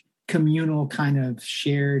communal kind of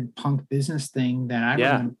shared punk business thing that I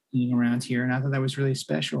remember seeing around here. And I thought that was really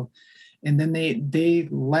special. And then they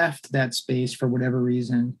left that space for whatever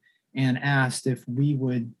reason and asked if we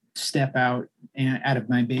would step out of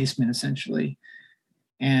my basement essentially.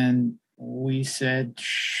 And we said,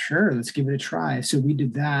 sure, let's give it a try. So we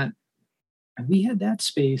did that. And we had that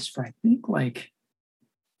space for, I think, like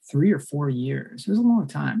 3 or 4 years. It was a long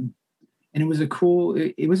time. And it was a cool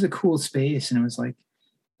space. And it was like,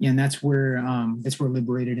 and that's where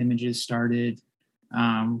Liberated Images started,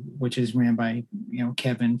 which is ran by,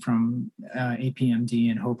 Kevin from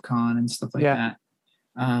APMD and HopeCon and stuff like that.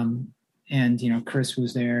 And, Chris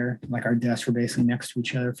was there, like our desks were basically next to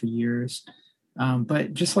each other for years.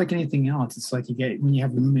 But just like anything else, it's like when you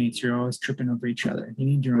have roommates, you're always tripping over each other. You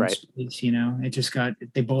need your own space, it just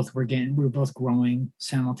we were both growing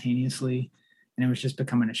simultaneously, and it was just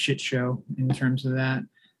becoming a shit show in terms of that.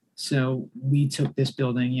 So we took this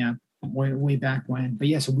building, way back when. But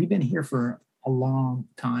so we've been here for a long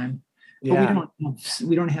time. But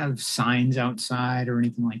we don't have signs outside or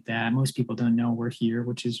anything like that. Most people don't know we're here,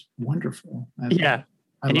 which is wonderful. And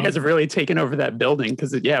you guys have really taken over that building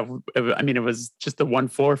because, it was just the one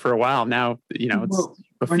floor for a while. Now, it's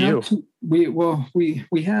a few.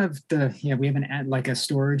 We have a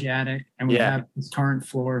storage attic, and we have this current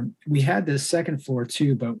floor. We had the second floor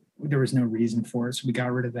too, but there was no reason for it, so we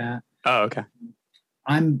got rid of that. Oh, okay.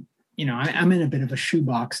 I'm in a bit of a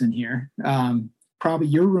shoebox in here. Probably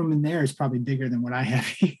your room in there is probably bigger than what I have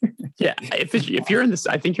here. Yeah, if you're in this,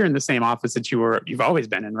 I think you're in the same office that you've always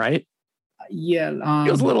been in, right? Yeah,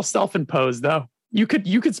 it was a little self-imposed though. You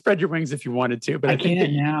could spread your wings if you wanted to, but I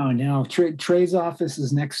can't now. No, Trey's office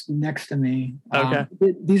is next to me. Okay,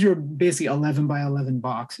 these are basically 11 by 11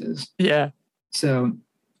 boxes. Yeah. So,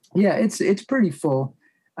 it's pretty full.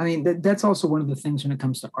 I mean, that's also one of the things when it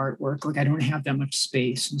comes to artwork. Like, I don't have that much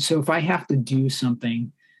space, so if I have to do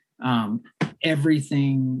something,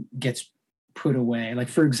 everything gets put away. Like,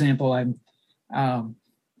 for example,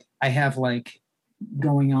 I have like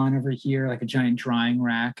going on over here, like a giant drying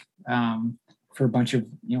rack for a bunch of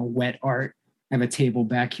wet art, have a table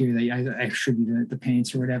back here that I attribute the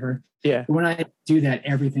paints or whatever. Yeah. But when I do that,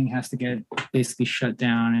 everything has to get basically shut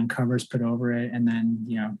down and covers put over it, and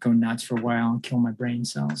then go nuts for a while and kill my brain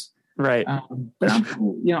cells. Right. But I'm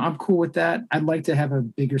cool. I'm cool with that. I'd like to have a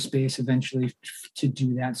bigger space eventually to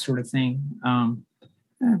do that sort of thing.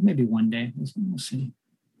 Maybe one day. We'll see.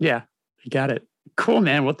 Yeah, I got it. Cool,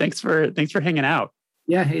 man. Well, thanks for hanging out.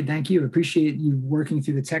 Yeah. Hey, thank you. Appreciate you working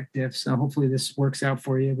through the tech diff. So hopefully this works out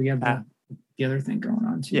for you. We have the other thing going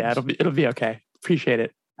on too. Yeah, it'll be okay. Appreciate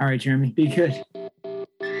it. All right, Jeremy. Be good.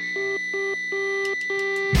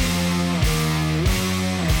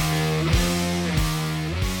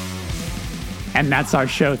 And that's our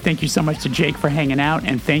show. Thank you so much to Jake for hanging out,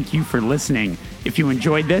 and thank you for listening. If you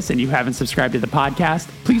enjoyed this and you haven't subscribed to the podcast,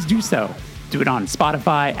 please do so. Do it on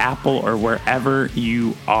Spotify, Apple, or wherever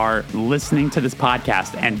you are listening to this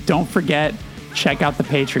podcast. And don't forget, check out the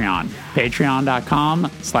Patreon,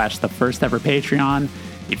 patreon.com/thefirsteverpatreon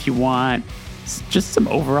if you want just some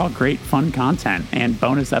overall great fun content and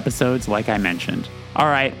bonus episodes like I mentioned. All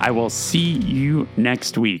right, I will see you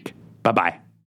next week. Bye-bye.